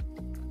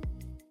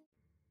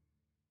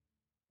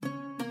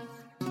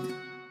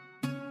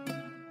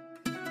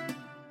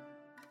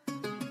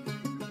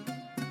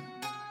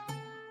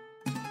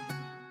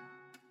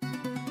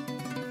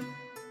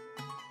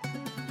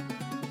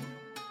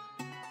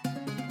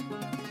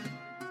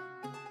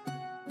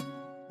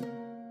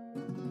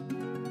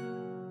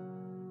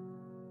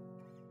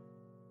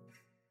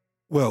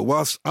 Well,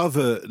 whilst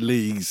other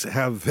leagues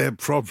have their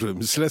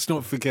problems, let's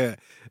not forget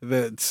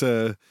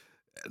that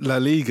La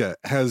Liga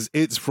has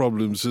its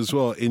problems as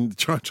well in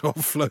trying to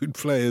offload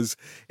players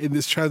in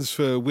this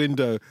transfer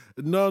window.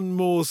 None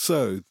more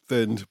so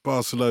than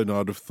Barcelona,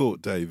 I'd have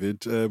thought,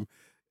 David. Am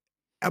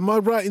I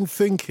right in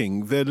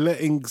thinking they're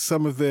letting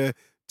some of their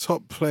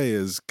top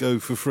players go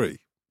for free?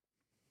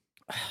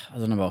 I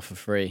don't know about for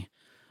free.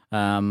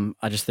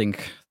 I just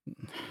think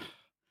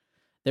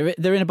they're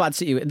in a bad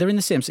situation. They're in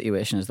the same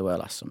situation as they were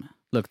last summer.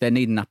 Look, they're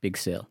needing that big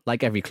sale,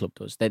 like every club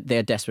does.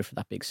 They're desperate for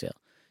that big sale.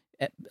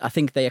 I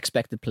think they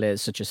expected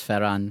players such as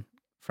Ferran,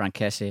 Franck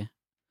Kessie,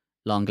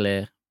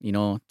 Lenglet,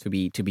 to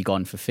be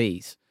gone for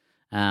fees.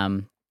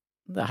 That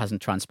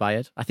hasn't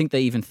transpired. I think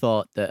they even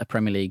thought that a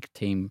Premier League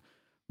team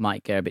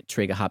might get a bit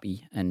trigger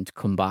happy and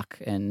come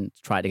back and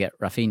try to get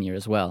Rafinha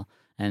as well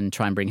and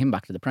try and bring him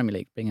back to the Premier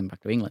League, bring him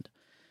back to England.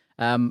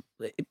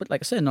 But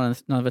like I said, none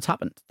of it's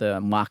happened. The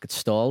market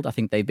stalled. I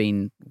think they've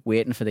been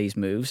waiting for these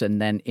moves,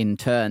 and then in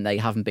turn, they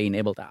haven't been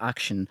able to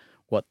action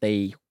what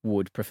they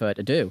would prefer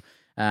to do.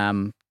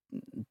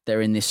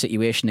 They're in this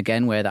situation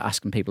again where they're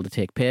asking people to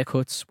take pay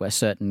cuts, where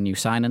certain new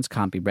signings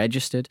can't be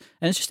registered.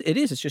 And it's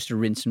just a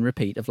rinse and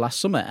repeat of last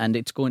summer. And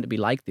it's going to be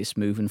like this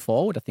moving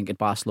forward, I think, at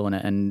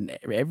Barcelona. And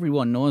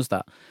everyone knows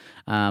that.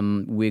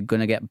 We're going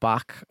to get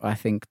back, I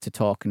think, to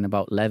talking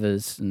about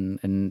levers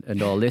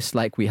and all this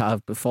like we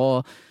have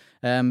before.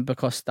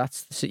 Because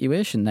that's the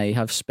situation. They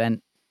have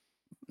spent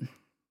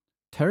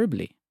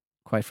terribly,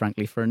 quite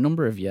frankly, for a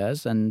number of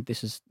years. And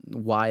this is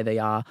why they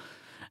are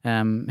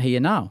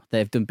here now.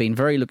 They've been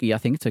very lucky, I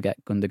think, to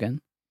get Gundogan.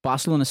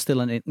 Barcelona is still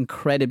an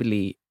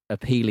incredibly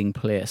appealing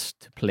place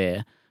to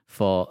play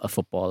for a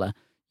footballer.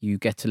 You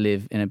get to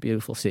live in a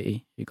beautiful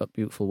city. You've got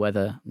beautiful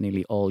weather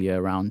nearly all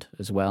year round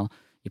as well.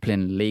 You're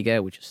playing in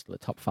Liga, which is the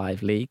top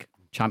 5 league.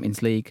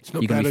 Champions League.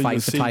 You're going to be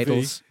fighting for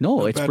titles.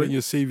 No, it's bad on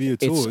your CV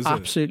at all, is it? It's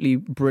absolutely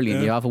brilliant.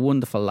 Yeah. You have a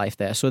wonderful life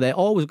there. So they're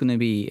always going to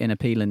be an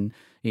appealing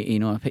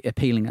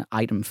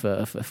item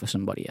for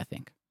somebody, I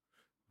think.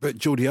 But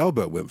Jordi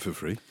Alba went for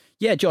free.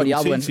 Yeah, Jordi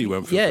Alba went for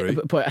free.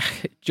 But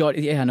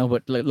Jordi, yeah, I know.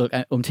 But look,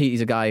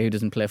 Umtiti's a guy who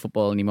doesn't play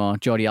football anymore.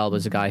 Jordi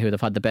Alba's a guy who they've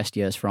had the best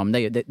years from.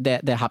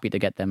 They're happy to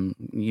get them.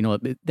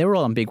 They were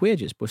all on big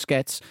wages.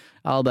 Busquets,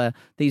 Alba,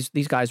 these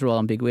guys were all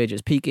on big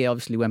wages. Piqué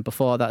obviously went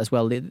before that as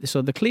well.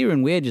 So they're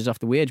clearing wages off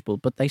the wage bill,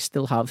 but they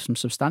still have some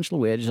substantial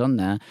wages on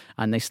there,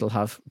 and they still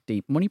have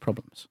deep money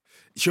problems.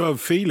 Joao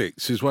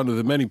Felix is one of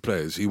the many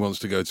players who wants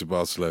to go to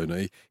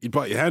Barcelona. He'd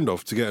bite your hand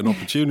off to get an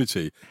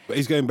opportunity, but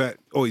he's gone back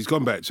to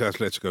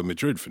Atletico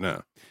Madrid for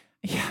now.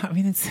 Yeah, I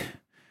mean,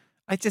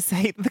 I just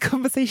hate the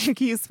conversation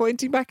keeps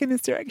pointing back in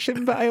this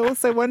direction, but I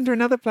also wonder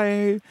another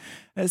player who,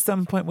 at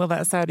some point, will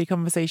that Saudi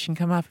conversation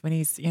come up? I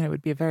mean,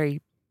 would be a very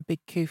big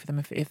coup for them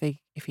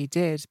if he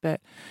did.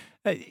 But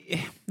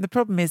the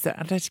problem is that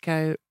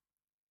Atletico,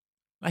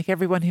 like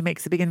everyone who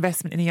makes a big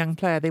investment in a young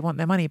player, they want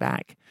their money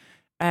back.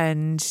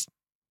 And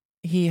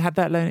he had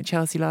that loan at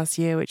Chelsea last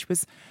year, which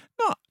was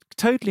not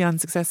totally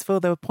unsuccessful.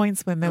 There were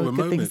points when there were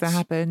good things that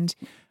happened,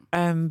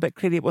 but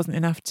clearly it wasn't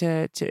enough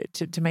to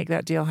make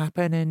that deal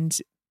happen. And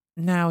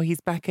now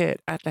he's back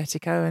at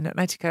Atletico, and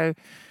Atletico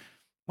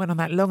went on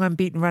that long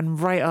unbeaten run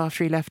right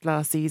after he left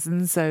last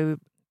season. So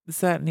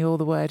certainly all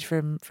the word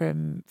from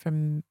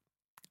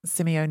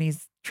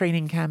Simeone's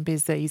training camp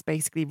is that he's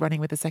basically running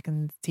with the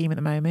second team at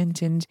the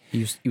moment, and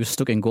he was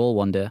stuck in goal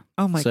one day.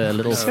 Oh my God! So a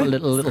little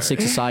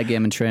 6-a-side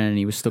game in training, and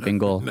he was stuck in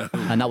goal.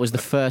 And that was the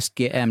first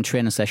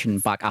training session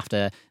back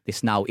after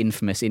this now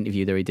infamous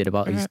interview that he did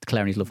about he's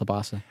declaring his love for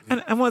Barca.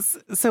 And what's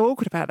so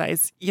awkward about that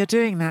is you're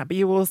doing that, but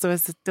you also are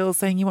still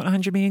saying you want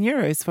 100 million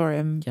euros for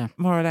him,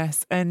 more or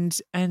less, and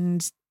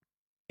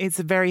it's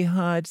a very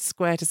hard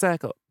square to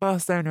circle.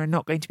 Barcelona are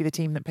not going to be the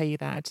team that pay you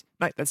that.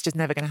 Like, that's just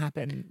never going to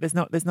happen. There's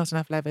not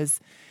enough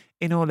levers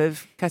in all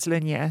of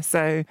Catalonia.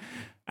 So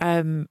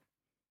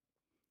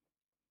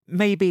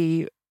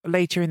maybe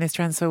later in this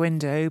transfer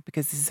window,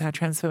 because this is how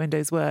transfer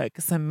windows work,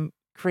 some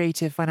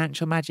creative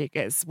financial magic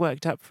gets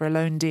worked up for a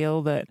loan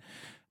deal that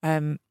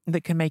can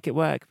make it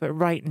work. But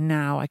right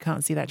now, I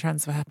can't see that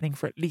transfer happening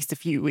for at least a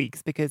few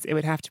weeks, because it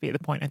would have to be at the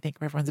point, I think,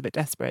 where everyone's a bit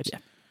desperate. Yeah.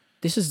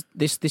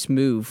 This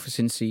move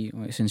since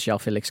João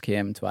Felix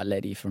came to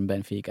Atleti from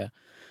Benfica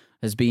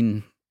has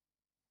been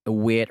a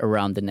weight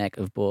around the neck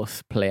of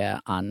both player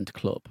and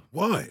club.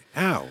 Why?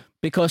 How?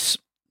 Because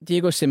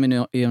Diego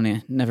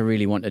Simeone never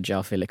really wanted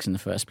João Felix in the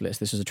first place.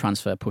 This was a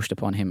transfer pushed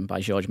upon him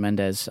by Jorge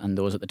Mendes and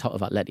those at the top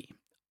of Atleti.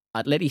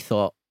 Atleti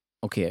thought,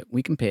 okay,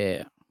 we can pay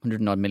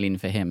 100 million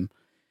for him.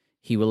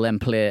 He will then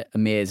play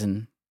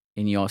amazing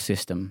in your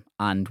system,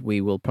 and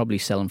we will probably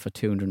sell him for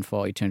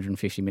 240,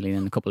 250 million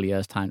in a couple of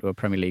years' time to a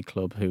Premier League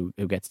club who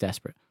gets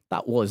desperate.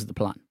 That was the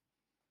plan.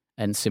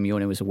 And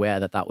Simeone was aware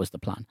that was the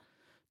plan.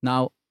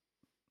 Now,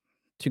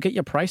 to get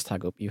your price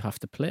tag up, you have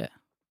to play.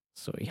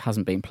 So he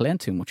hasn't been playing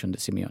too much under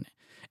Simeone.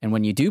 And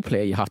when you do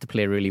play, you have to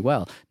play really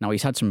well. Now,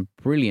 he's had some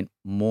brilliant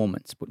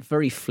moments, but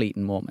very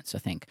fleeting moments, I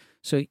think.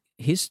 So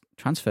his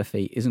transfer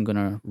fee isn't going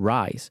to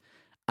rise.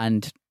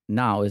 And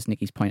now, as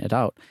Nicky's pointed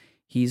out,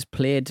 he's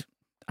played,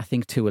 I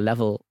think, to a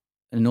level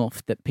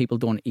enough that people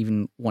don't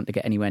even want to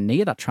get anywhere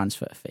near that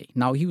transfer fee.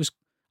 Now,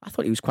 I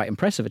thought he was quite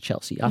impressive at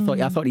Chelsea. I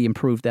thought he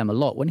improved them a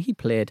lot. When he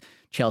played,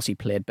 Chelsea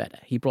played better.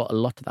 He brought a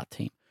lot to that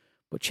team.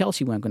 But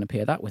Chelsea weren't going to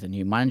pay that with a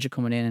new manager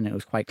coming in, and it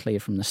was quite clear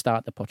from the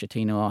start that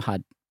Pochettino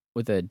had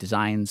other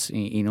designs,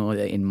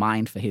 in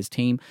mind for his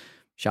team.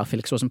 João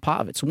Felix wasn't part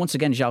of it. So once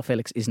again, João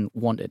Felix isn't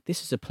wanted.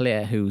 This is a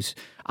player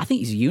I think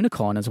he's a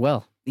unicorn as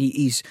well.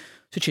 He's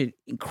such an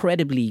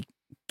incredibly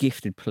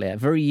gifted player,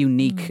 very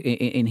unique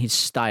in his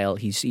style.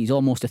 He's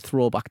almost a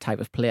throwback type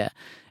of player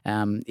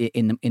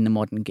in the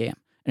modern game.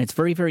 And it's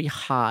very, very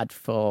hard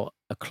for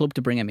a club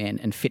to bring him in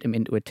and fit him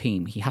into a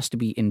team. He has to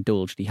be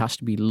indulged. He has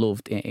to be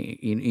loved,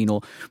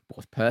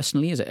 both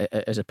personally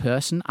as a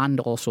person and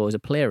also as a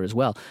player as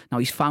well. Now,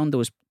 he's found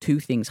those two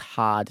things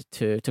hard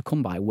to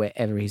come by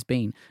wherever he's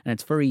been. And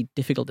it's very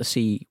difficult to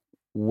see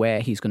where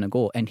he's going to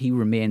go. And he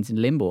remains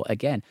in limbo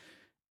again.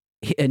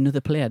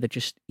 Another player that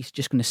he's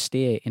just going to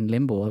stay in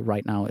limbo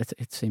right now,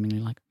 it's seemingly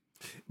like.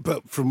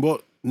 But from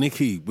what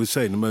Nicky was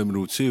saying a moment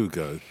or two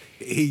ago,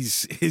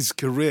 his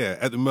career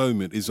at the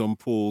moment is on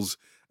pause,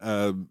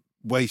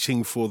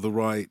 waiting for the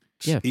right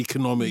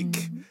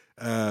economic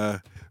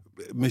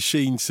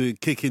machine to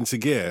kick into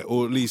gear,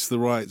 or at least the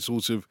right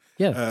sort of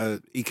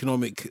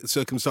economic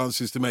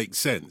circumstances to make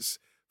sense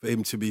for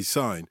him to be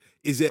signed.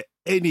 Is there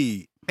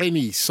any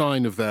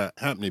sign of that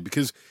happening?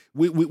 Because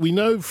we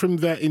know from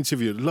that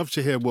interview, I'd love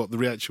to hear what the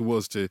reaction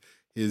was to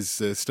his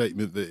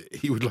statement that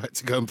he would like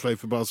to go and play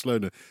for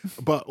Barcelona.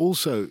 But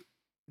also,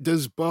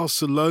 does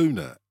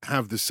Barcelona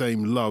have the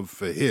same love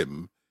for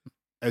him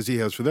as he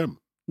has for them?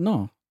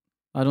 No,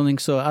 I don't think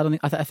so.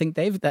 I think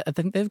they've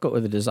got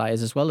other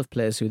desires as well of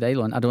players who they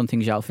want. I don't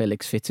think João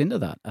Felix fits into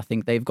that. I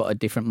think they've got a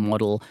different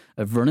model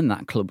of running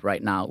that club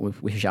right now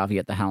with Xavi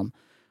at the helm.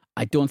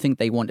 I don't think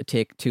they want to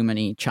take too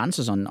many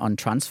chances on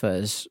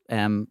transfers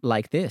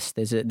like this.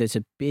 There's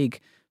a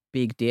big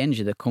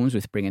danger that comes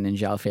with bringing in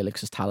João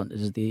Felix as talented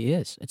as he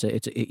is.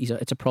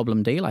 It's a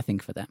problem deal, I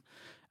think, for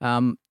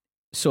them.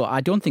 So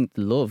I don't think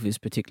the love is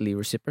particularly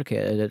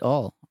reciprocated at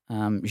all.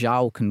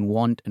 João can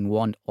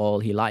want all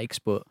he likes,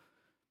 but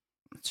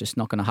it's just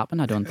not going to happen,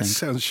 I don't think. It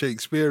sounds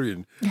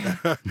Shakespearean.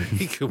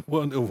 He can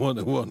want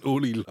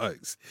all he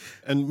likes.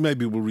 And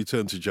maybe we'll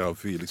return to João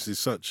Felix. He's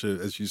such a,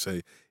 as you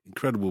say,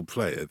 incredible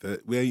player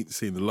that we ain't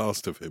seen the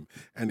last of him.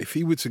 And if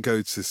he were to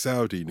go to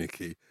Saudi,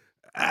 Nicky,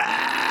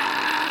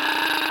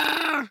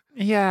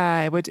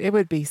 yeah, it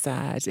would be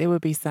sad. It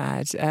would be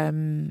sad.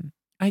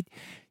 I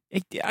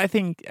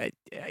think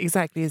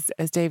exactly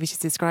as David has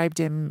described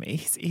him,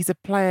 he's a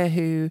player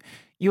who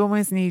you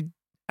almost need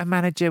a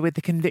manager with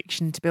the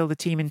conviction to build a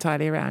team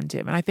entirely around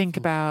him. And I think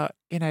about,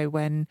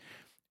 when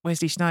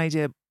Wesley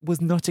Sneijder was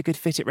not a good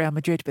fit at Real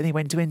Madrid, but they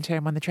went to Inter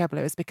and won the treble.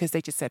 It was because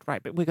they just said,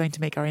 right, but we're going to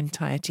make our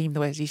entire team the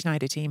Wesley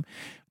Sneijder team,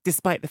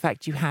 despite the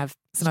fact you have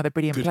some other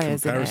brilliant Good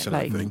players in it.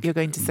 Like, you're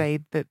going to say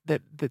that the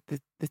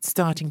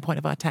starting point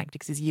of our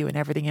tactics is you, and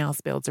everything else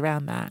builds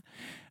around that.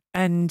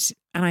 And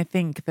I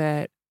think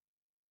that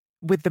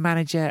with the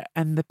manager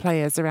and the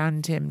players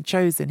around him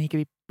chosen, he could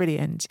be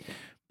brilliant.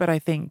 But I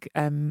think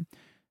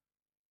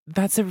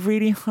that's a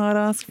really hard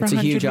ask for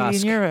 100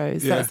 million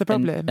euros. Yeah. That's the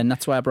problem. And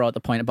that's why I brought up the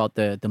point about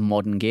the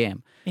modern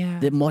game. Yeah.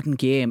 The modern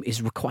game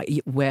is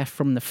where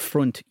from the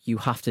front you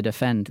have to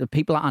defend. The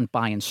people aren't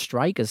buying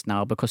strikers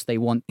now because they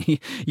want,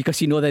 because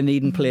they're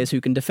needing players who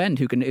can defend,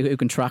 who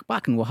can track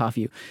back and what have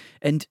you.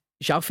 And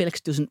João Felix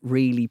doesn't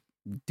really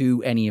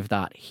do any of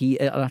that.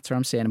 That's what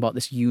I'm saying about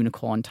this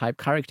unicorn type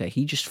character.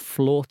 He just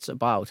floats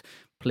about,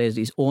 plays at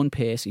his own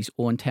pace, his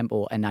own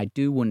tempo, and I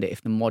do wonder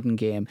if the modern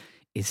game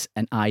is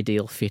an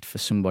ideal fit for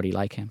somebody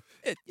like him.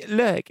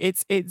 Look,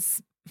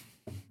 there's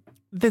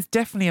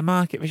definitely a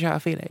market for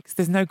João Felix.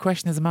 There's no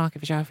question there's a market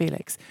for João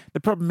Felix. The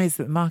problem is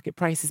that the market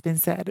price has been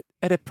set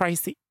at a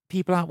price that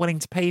people aren't willing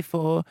to pay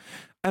for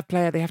a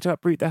player they have to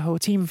uproot their whole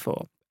team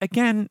for.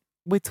 Again,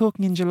 we're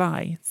talking in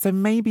July, so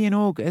maybe in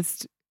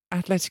August,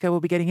 Atletico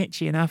will be getting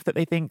itchy enough that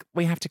they think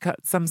we have to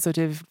cut some sort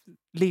of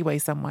leeway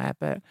somewhere.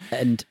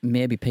 And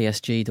maybe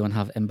PSG don't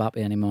have Mbappé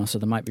anymore, so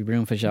there might be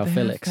room for João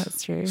Felix.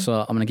 That's true.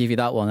 So I'm going to give you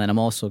that one, and I'm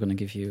also going to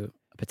give you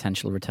a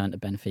potential return to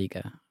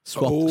Benfica.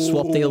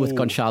 Swap deal with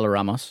Gonçalo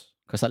Ramos,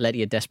 because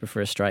Atleti are desperate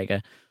for a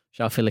striker.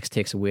 João Felix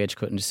takes a wage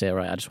cut and just say,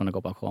 right, I just want to go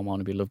back home, I want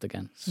to be loved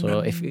again.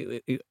 So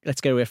let's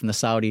get away from the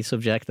Saudi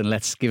subject and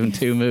let's give him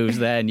 2 moves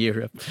there in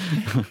Europe.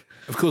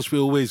 Of course, we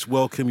always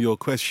welcome your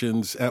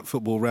questions at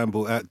Football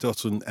Ramble, at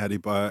Dotun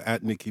Adebayo,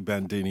 at Nikki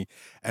Bandini,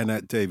 and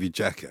at Davy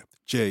Jaca,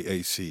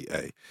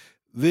 Jaca.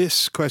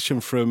 This question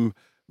from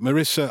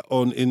Marissa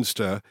on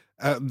Insta.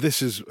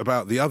 This is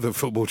about the other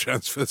football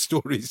transfer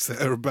stories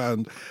that are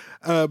abound.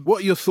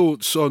 What are your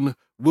thoughts on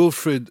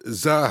Wilfried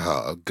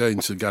Zaha going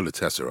to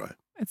Galatasaray?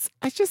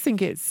 I just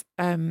think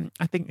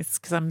I think it's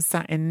because I'm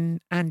sat in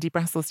Andy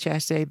Brassell's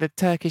chair today. The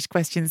Turkish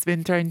question's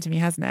been thrown to me,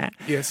 hasn't it?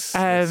 Yes.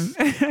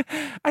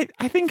 I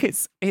think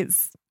it's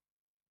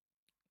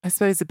I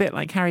suppose a bit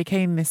like Harry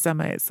Kane this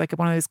summer. It's like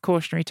one of those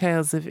cautionary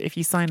tales of if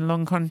you sign a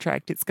long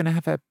contract, it's going to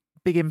have a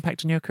big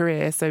impact on your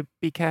career. So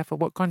be careful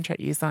what contract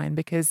you sign,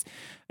 because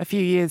a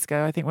few years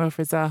ago, I think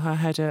Wilfried Zaha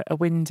had a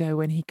window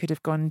when he could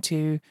have gone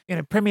to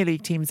Premier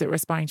League teams that were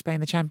aspiring to play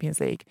in the Champions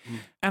League.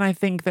 And I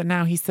think that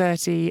now he's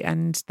 30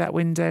 and that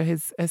window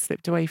has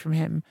slipped away from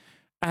him.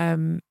 I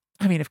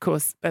mean, of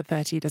course, at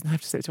 30, it doesn't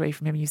have to slip away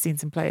from him. You've seen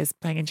some players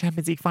playing in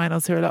Champions League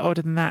finals who are a lot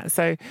older than that.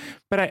 So,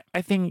 but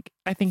I think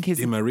his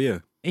Di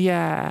Maria.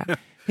 Yeah,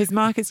 his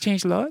market's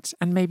changed a lot,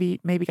 and maybe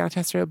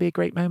Galatasaray will be a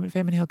great moment for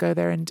him, and he'll go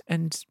there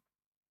and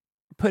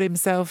put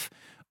himself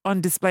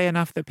on display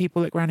enough that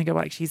people look around and go,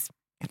 well, actually, he's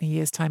in a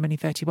year's time only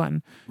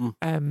 31.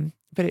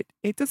 But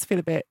it does feel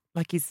a bit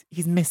like he's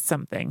missed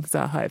something,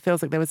 Zaha. It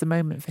feels like there was a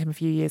moment for him a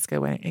few years ago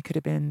when it could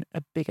have been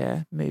a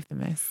bigger move than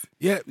this.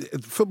 Yeah,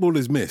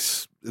 footballers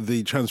miss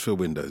the transfer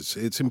windows.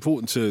 It's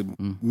important to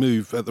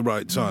move at the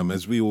right time,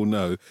 as we all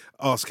know.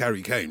 Ask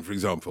Harry Kane, for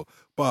example.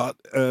 But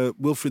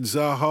Wilfried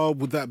Zaha,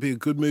 would that be a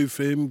good move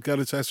for him,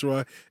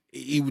 Galatasaray?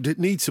 He would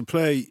need to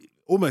play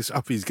almost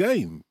up his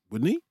game,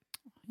 wouldn't he?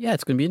 Yeah,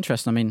 it's going to be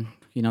interesting. I mean,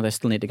 they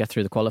still need to get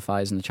through the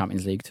qualifiers in the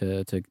Champions League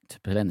to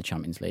play in the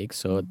Champions League.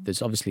 So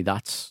there's obviously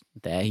that's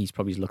there. He's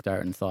probably looked at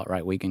it and thought,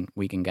 right, we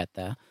can get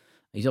there.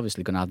 He's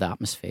obviously going to have the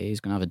atmosphere. He's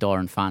going to have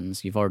adoring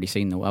fans. We've already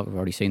seen the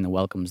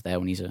welcomes there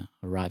when he's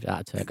arrived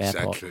at Atatürk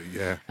Airport.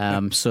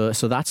 Yeah.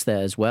 So that's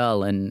there as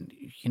well. And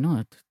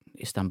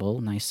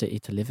Istanbul, nice city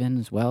to live in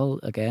as well.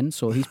 Again,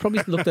 so he's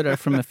probably looked at it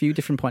from a few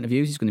different point of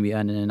views. He's going to be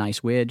earning a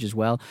nice wage as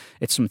well.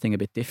 It's something a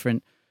bit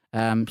different.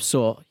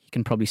 So you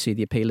can probably see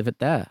the appeal of it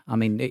there. I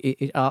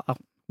mean, I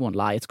won't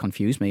lie, it's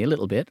confused me a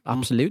little bit,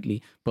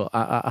 absolutely. But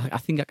I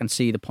think I can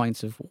see the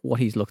points of what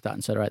he's looked at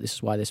and said, right, this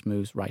is why this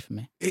move's right for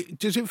me.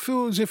 Does it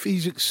feel as if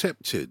he's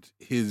accepted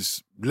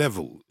his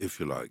level, if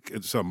you like,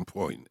 at some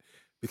point?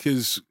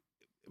 Because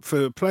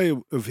for a player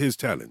of his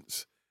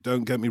talents,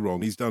 don't get me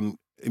wrong, he's done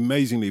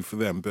amazingly for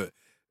them, but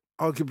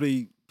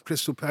arguably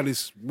Crystal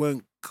Palace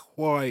weren't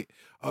quite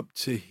up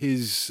to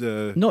his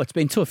No, it's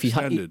been tough. He's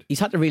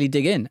had to really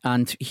dig in,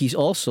 and he's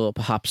also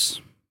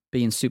perhaps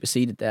being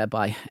superseded there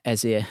by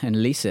Eze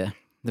and Lisa.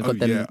 They've got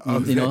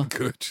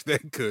they're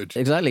good.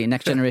 Exactly,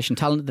 next generation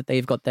talent that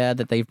they've got there,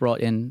 that they've brought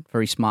in,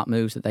 very smart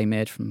moves that they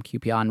made from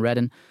QPR and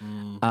Reading.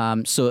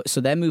 So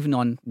they're moving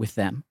on with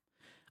them.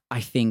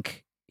 I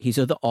think his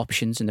other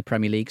options in the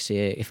Premier League,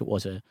 say if it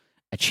was a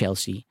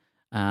Chelsea,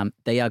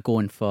 they are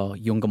going for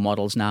younger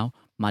models now.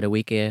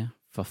 Madueke,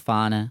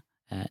 Fofana,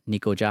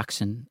 Nico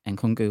Jackson and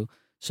Kunku.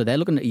 So they're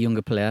looking at a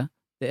younger player.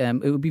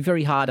 It would be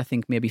very hard, I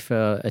think, maybe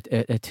for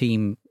a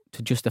team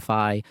to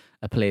justify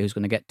a player who's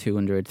going to get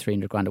 200,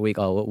 300 grand a week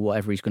or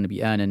whatever he's going to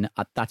be earning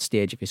at that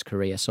stage of his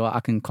career. So I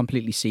can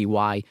completely see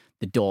why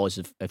the doors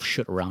have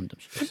shut around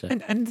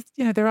him. And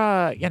there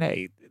are,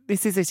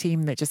 this is a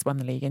team that just won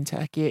the league in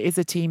Turkey. It is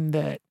a team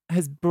that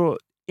has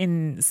brought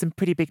in some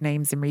pretty big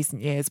names in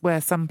recent years, where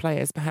some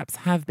players perhaps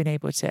have been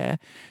able to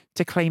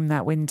claim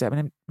that window. I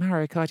mean,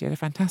 Mauro Icardi had a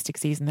fantastic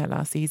season there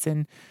last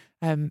season.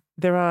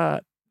 There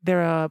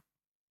are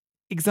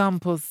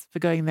examples for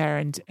going there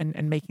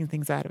and making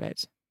things out of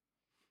it.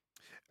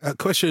 A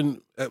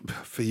question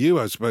for you,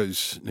 I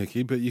suppose,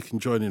 Nikki, but you can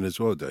join in as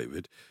well,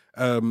 David.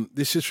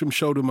 This is from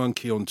Shoulder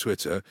Monkey on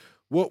Twitter.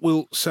 What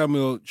will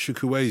Samuel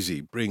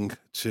Chukwueze bring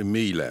to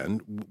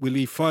Milan? Will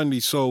he finally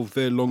solve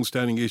their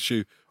long-standing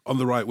issue on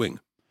the right wing?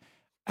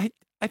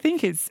 I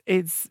think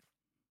it's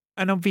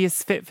an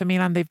obvious fit for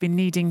Milan. They've been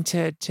needing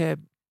to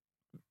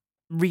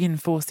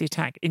reinforce the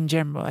attack in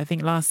general. I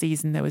think last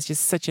season there was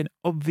just such an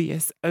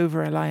obvious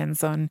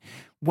over-reliance on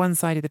one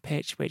side of the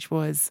pitch, which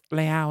was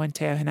Leao and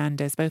Theo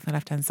Hernandez, both on the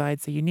left-hand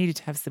side. So you needed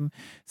to have some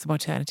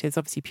alternatives.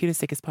 Obviously,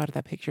 Pulisic is part of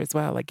that picture as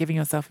well. Like, giving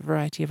yourself a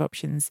variety of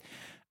options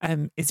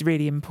is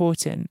really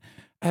important.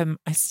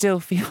 I still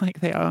feel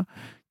like they are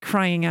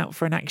crying out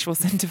for an actual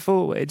centre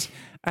forward.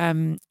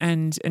 And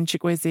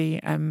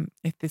Chukwueze,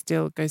 if this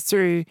deal goes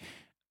through,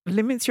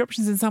 limits your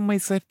options in some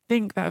ways. So I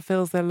think that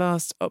fills their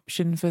last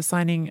option for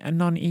signing a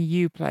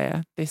non-EU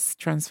player this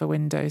transfer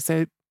window.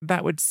 So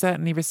that would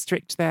certainly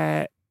restrict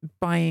their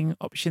buying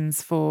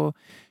options for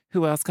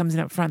who else comes in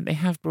up front. They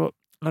have brought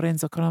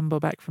Lorenzo Colombo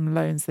back from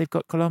loan, so they've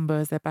got Colombo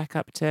as their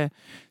backup to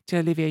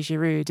Olivier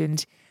Giroud.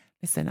 And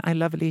listen, I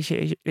love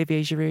Olivier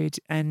Giroud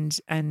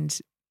and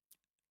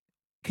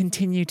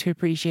continue to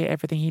appreciate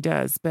everything he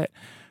does, but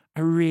I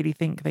really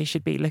think they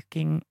should be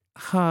looking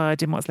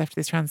hard in what's left of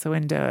this transfer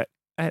window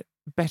at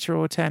better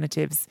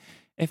alternatives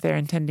if they're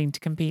intending to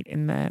compete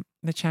in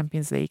the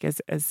Champions League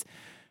as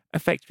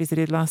effectively as they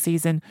did last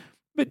season.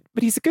 But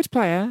he's a good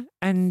player,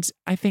 and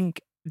I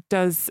think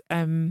does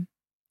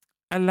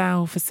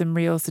allow for some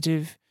real sort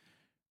of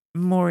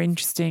more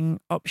interesting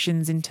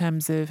options in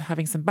terms of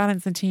having some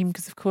balance in the team.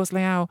 Because of course,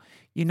 Leao,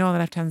 on the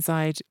left-hand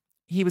side,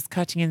 he was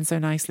cutting in so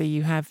nicely.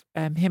 You have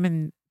him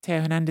and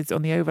Theo Hernandez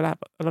on the overlap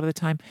a lot of the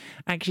time.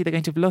 Actually, they're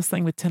going to have lost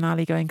something with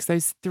Tonali going, because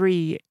those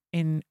three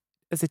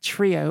as a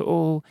trio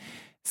all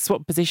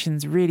swap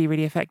positions really,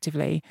 really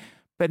effectively.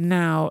 But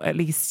now, at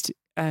least,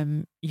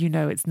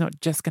 it's not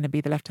just going to be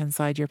the left-hand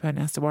side your opponent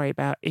has to worry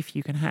about if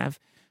you can have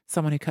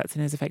someone who cuts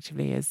in as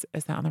effectively as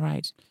that on the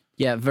right.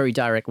 Yeah, very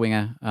direct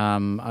winger.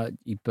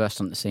 He burst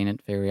on the scene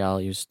at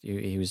Villarreal.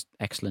 He was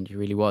excellent. He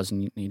really was,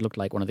 and he looked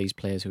like one of these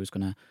players who was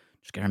going to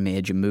just get a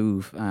major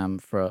move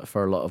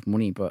for a lot of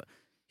money. But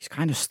he's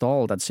kind of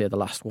stalled, I'd say, the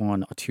last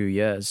 1 or 2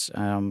 years,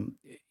 and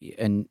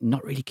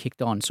not really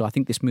kicked on. So I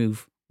think this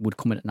move would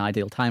come at an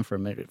ideal time for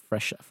him, a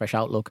fresh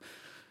outlook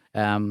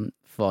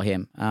for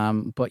him.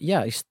 But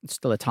yeah, he's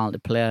still a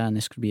talented player, and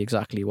this could be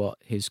exactly what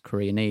his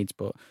career needs.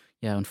 But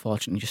yeah,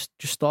 unfortunately, just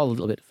stalled a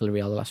little bit for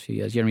Villarreal the last few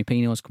years. Jeremy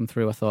Pino's come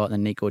through, I thought, and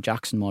then Nico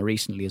Jackson more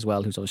recently as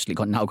well, who's obviously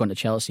now gone to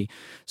Chelsea.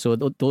 So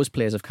those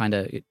players have kind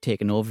of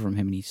taken over from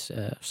him, and he's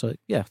so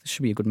yeah, this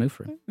should be a good move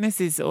for him.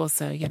 This is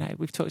also,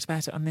 we've talked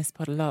about it on this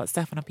pod a lot.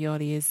 Stefano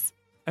Pioli is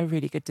a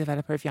really good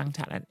developer of young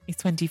talent. He's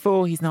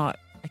 24. He's not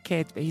a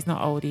kid, but he's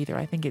not old either.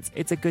 I think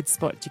it's a good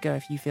spot to go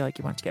if you feel like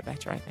you want to get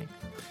better, I think.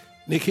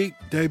 Nikki,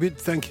 David,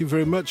 thank you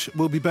very much.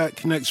 We'll be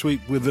back next week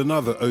with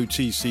another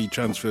OTC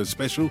Transfer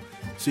Special.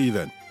 See you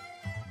then.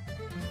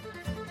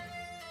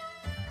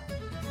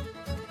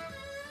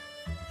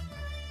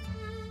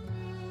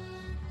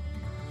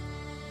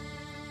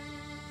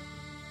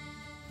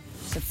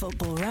 The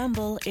Football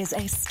Ramble is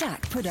a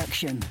Stack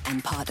production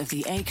and part of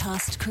the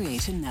Acast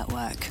Creator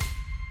Network.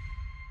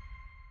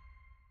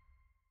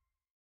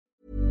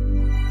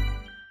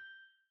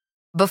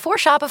 Before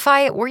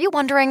Shopify, were you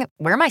wondering,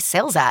 where are my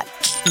sales at?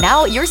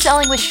 Now you're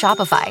selling with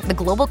Shopify, the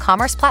global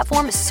commerce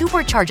platform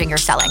supercharging your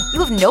selling.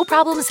 You have no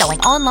problem selling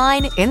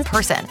online, in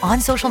person,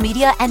 on social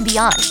media, and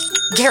beyond.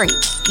 Gary,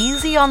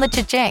 easy on the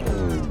cha-ching.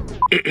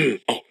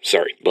 Oh,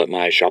 sorry, but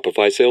my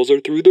Shopify sales are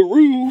through the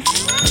roof.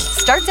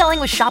 Start selling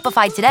with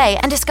Shopify today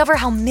and discover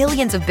how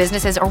millions of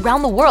businesses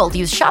around the world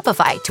use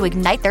Shopify to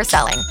ignite their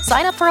selling.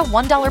 Sign up for a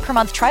 $1 per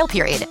month trial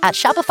period at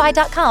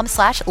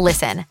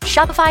shopify.com/listen.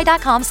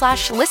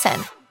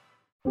 Shopify.com/listen.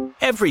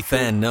 Every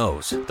fan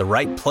knows the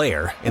right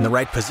player in the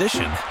right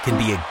position can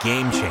be a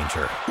game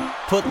changer.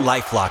 Put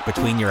LifeLock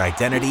between your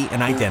identity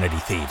and identity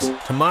thieves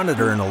to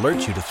monitor and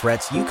alert you to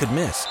threats you could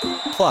miss.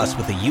 Plus,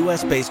 with a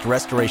U.S.-based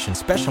restoration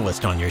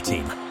specialist on your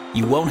team,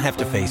 you won't have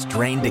to face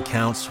drained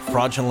accounts,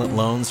 fraudulent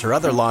loans, or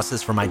other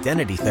losses from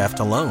identity theft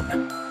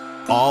alone.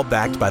 All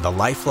backed by the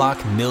LifeLock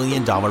 $1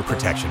 Million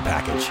Protection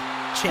Package.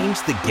 Change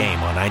the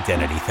game on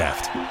identity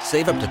theft.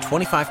 Save up to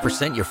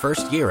 25% your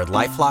first year at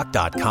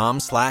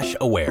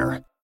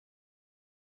LifeLock.com/aware.